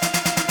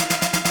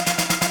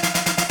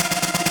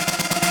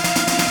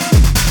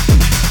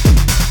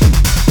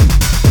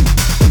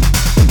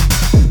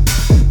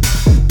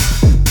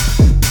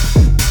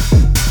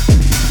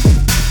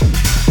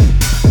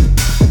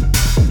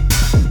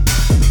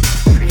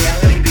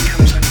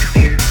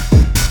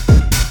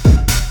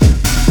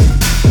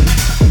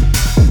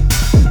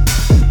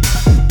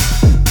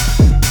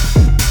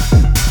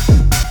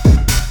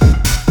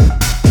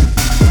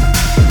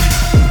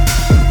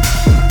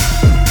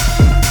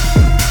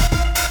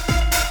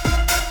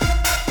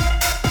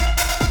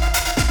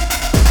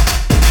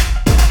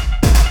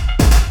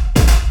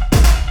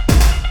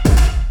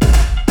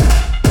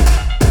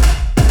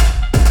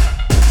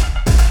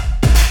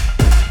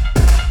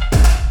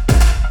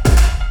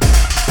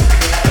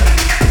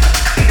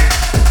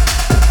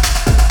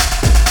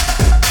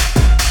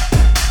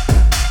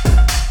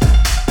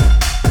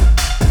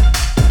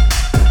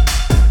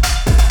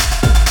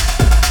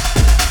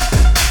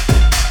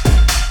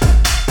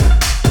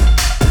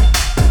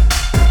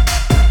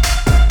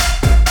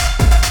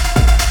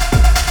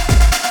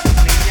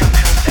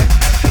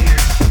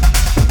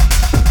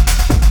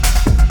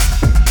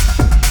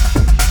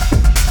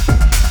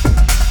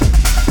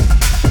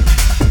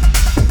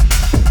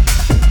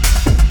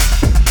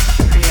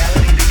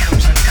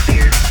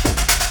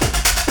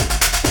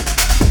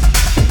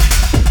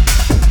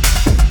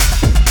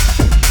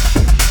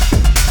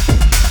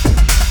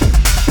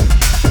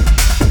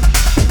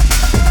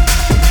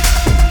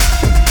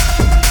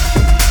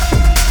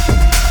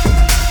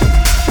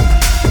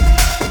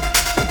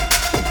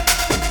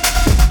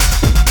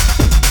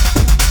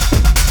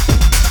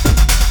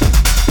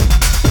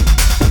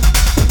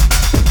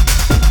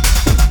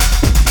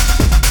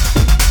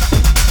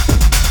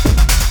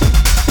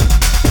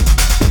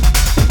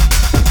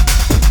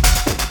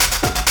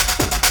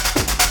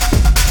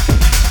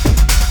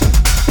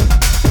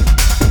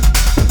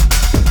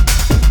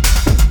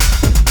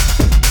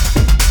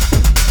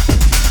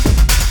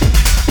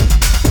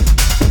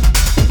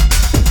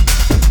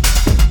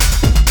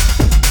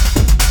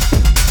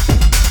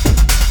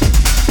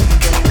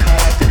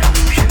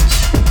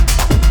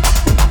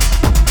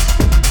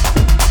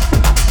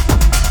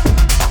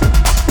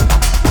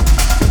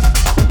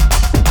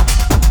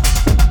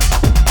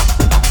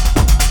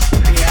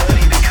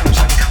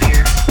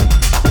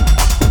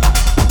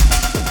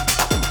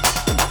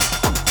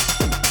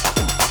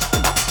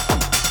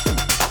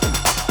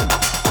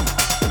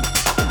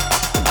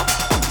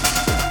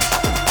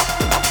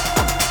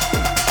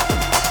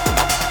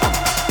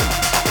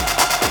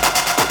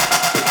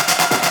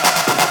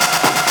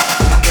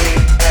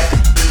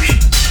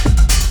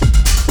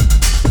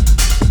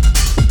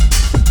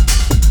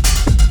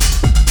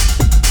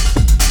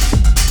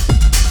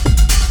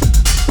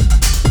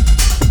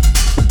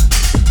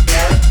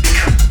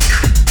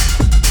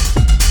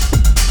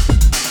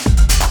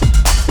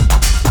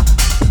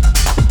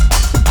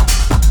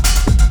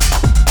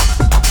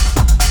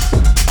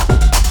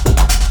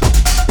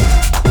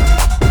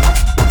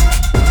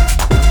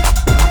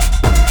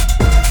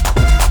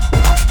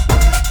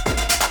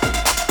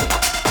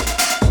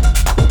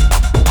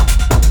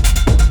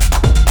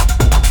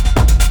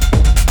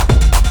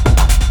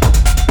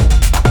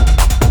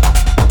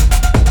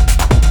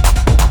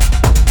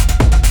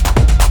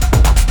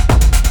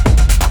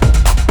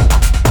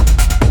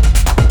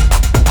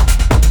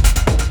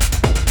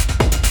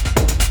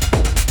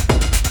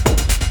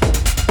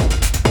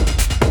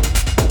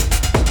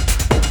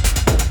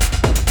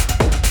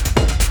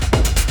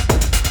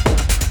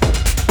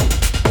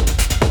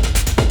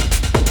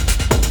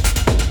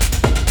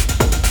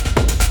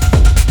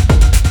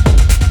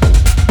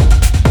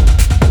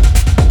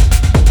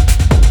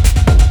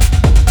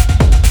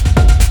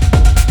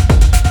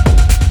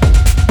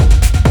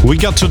 We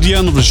got to the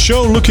end of the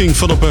show looking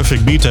for the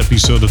perfect beat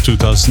episode of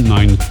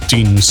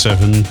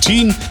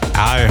 2019-17.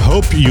 I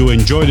hope you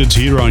enjoyed it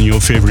here on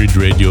your favorite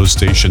radio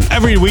station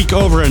every week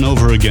over and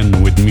over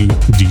again with me,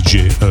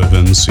 DJ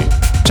Urban C.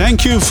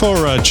 Thank you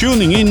for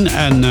tuning in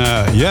and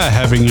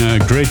having a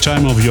great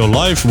time of your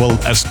life. Well,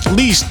 at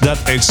least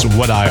that is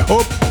what I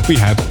hope. We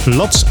had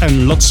lots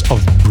and lots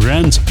of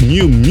brand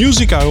new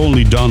music I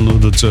only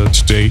downloaded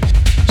today.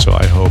 So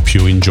I hope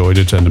you enjoyed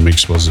it and the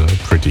mix was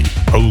pretty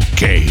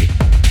okay.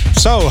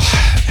 So,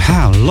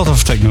 a lot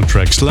of techno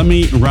tracks. Let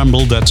me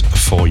ramble that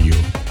for you.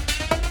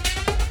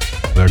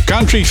 The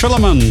Country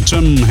Filament,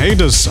 Tim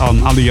Hades on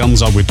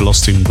Alianza with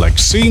Lost in Black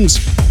Scenes.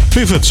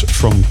 Pivot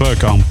from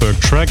Perk on Perk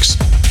Tracks.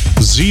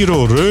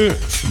 Zero Re,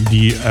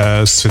 the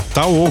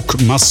Setaok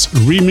Mas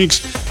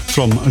remix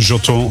from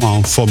Joton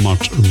on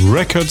Format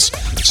Records.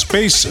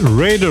 Space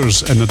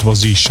Raiders, and that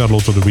was the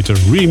Charlotte de Witte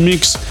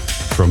remix.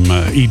 from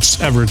Eats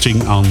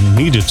Everything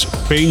Unneeded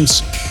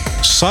Paints.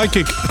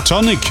 Psychic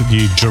Tonic,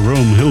 the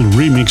Jerome Hill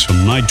remix from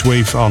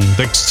Nightwave on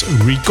Dex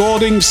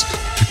Recordings.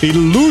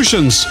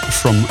 Illusions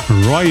from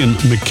Ryan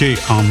McKay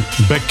on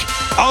Beck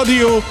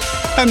Audio.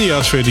 And the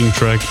outfitting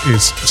track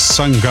is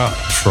Sangha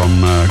from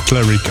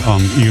Cleric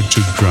on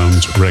YouTube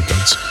Ground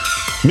Records.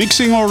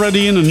 Mixing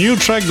already in a new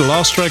track, the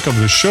last track of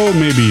the show,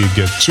 maybe you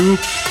get two.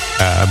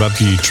 But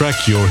the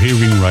track you're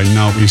hearing right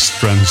now is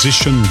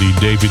Transition, the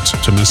David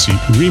Tomasi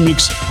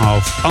remix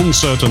of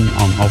Uncertain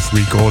on Off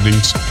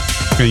Recordings.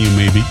 And you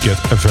maybe get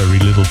a very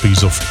little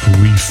piece of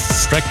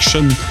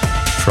Refraction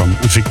from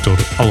Victor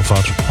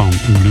Alvar on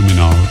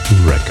Luminar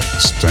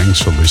Records.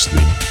 Thanks for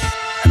listening.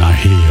 And I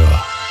hear you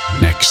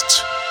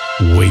next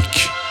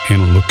week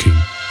in Looking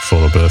for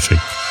the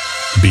Perfect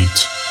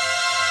Beat.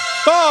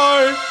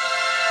 Bye!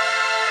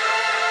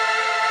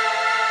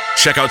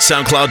 Check out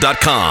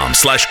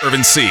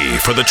SoundCloud.com/IrvinC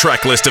for the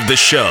track list of this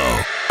show.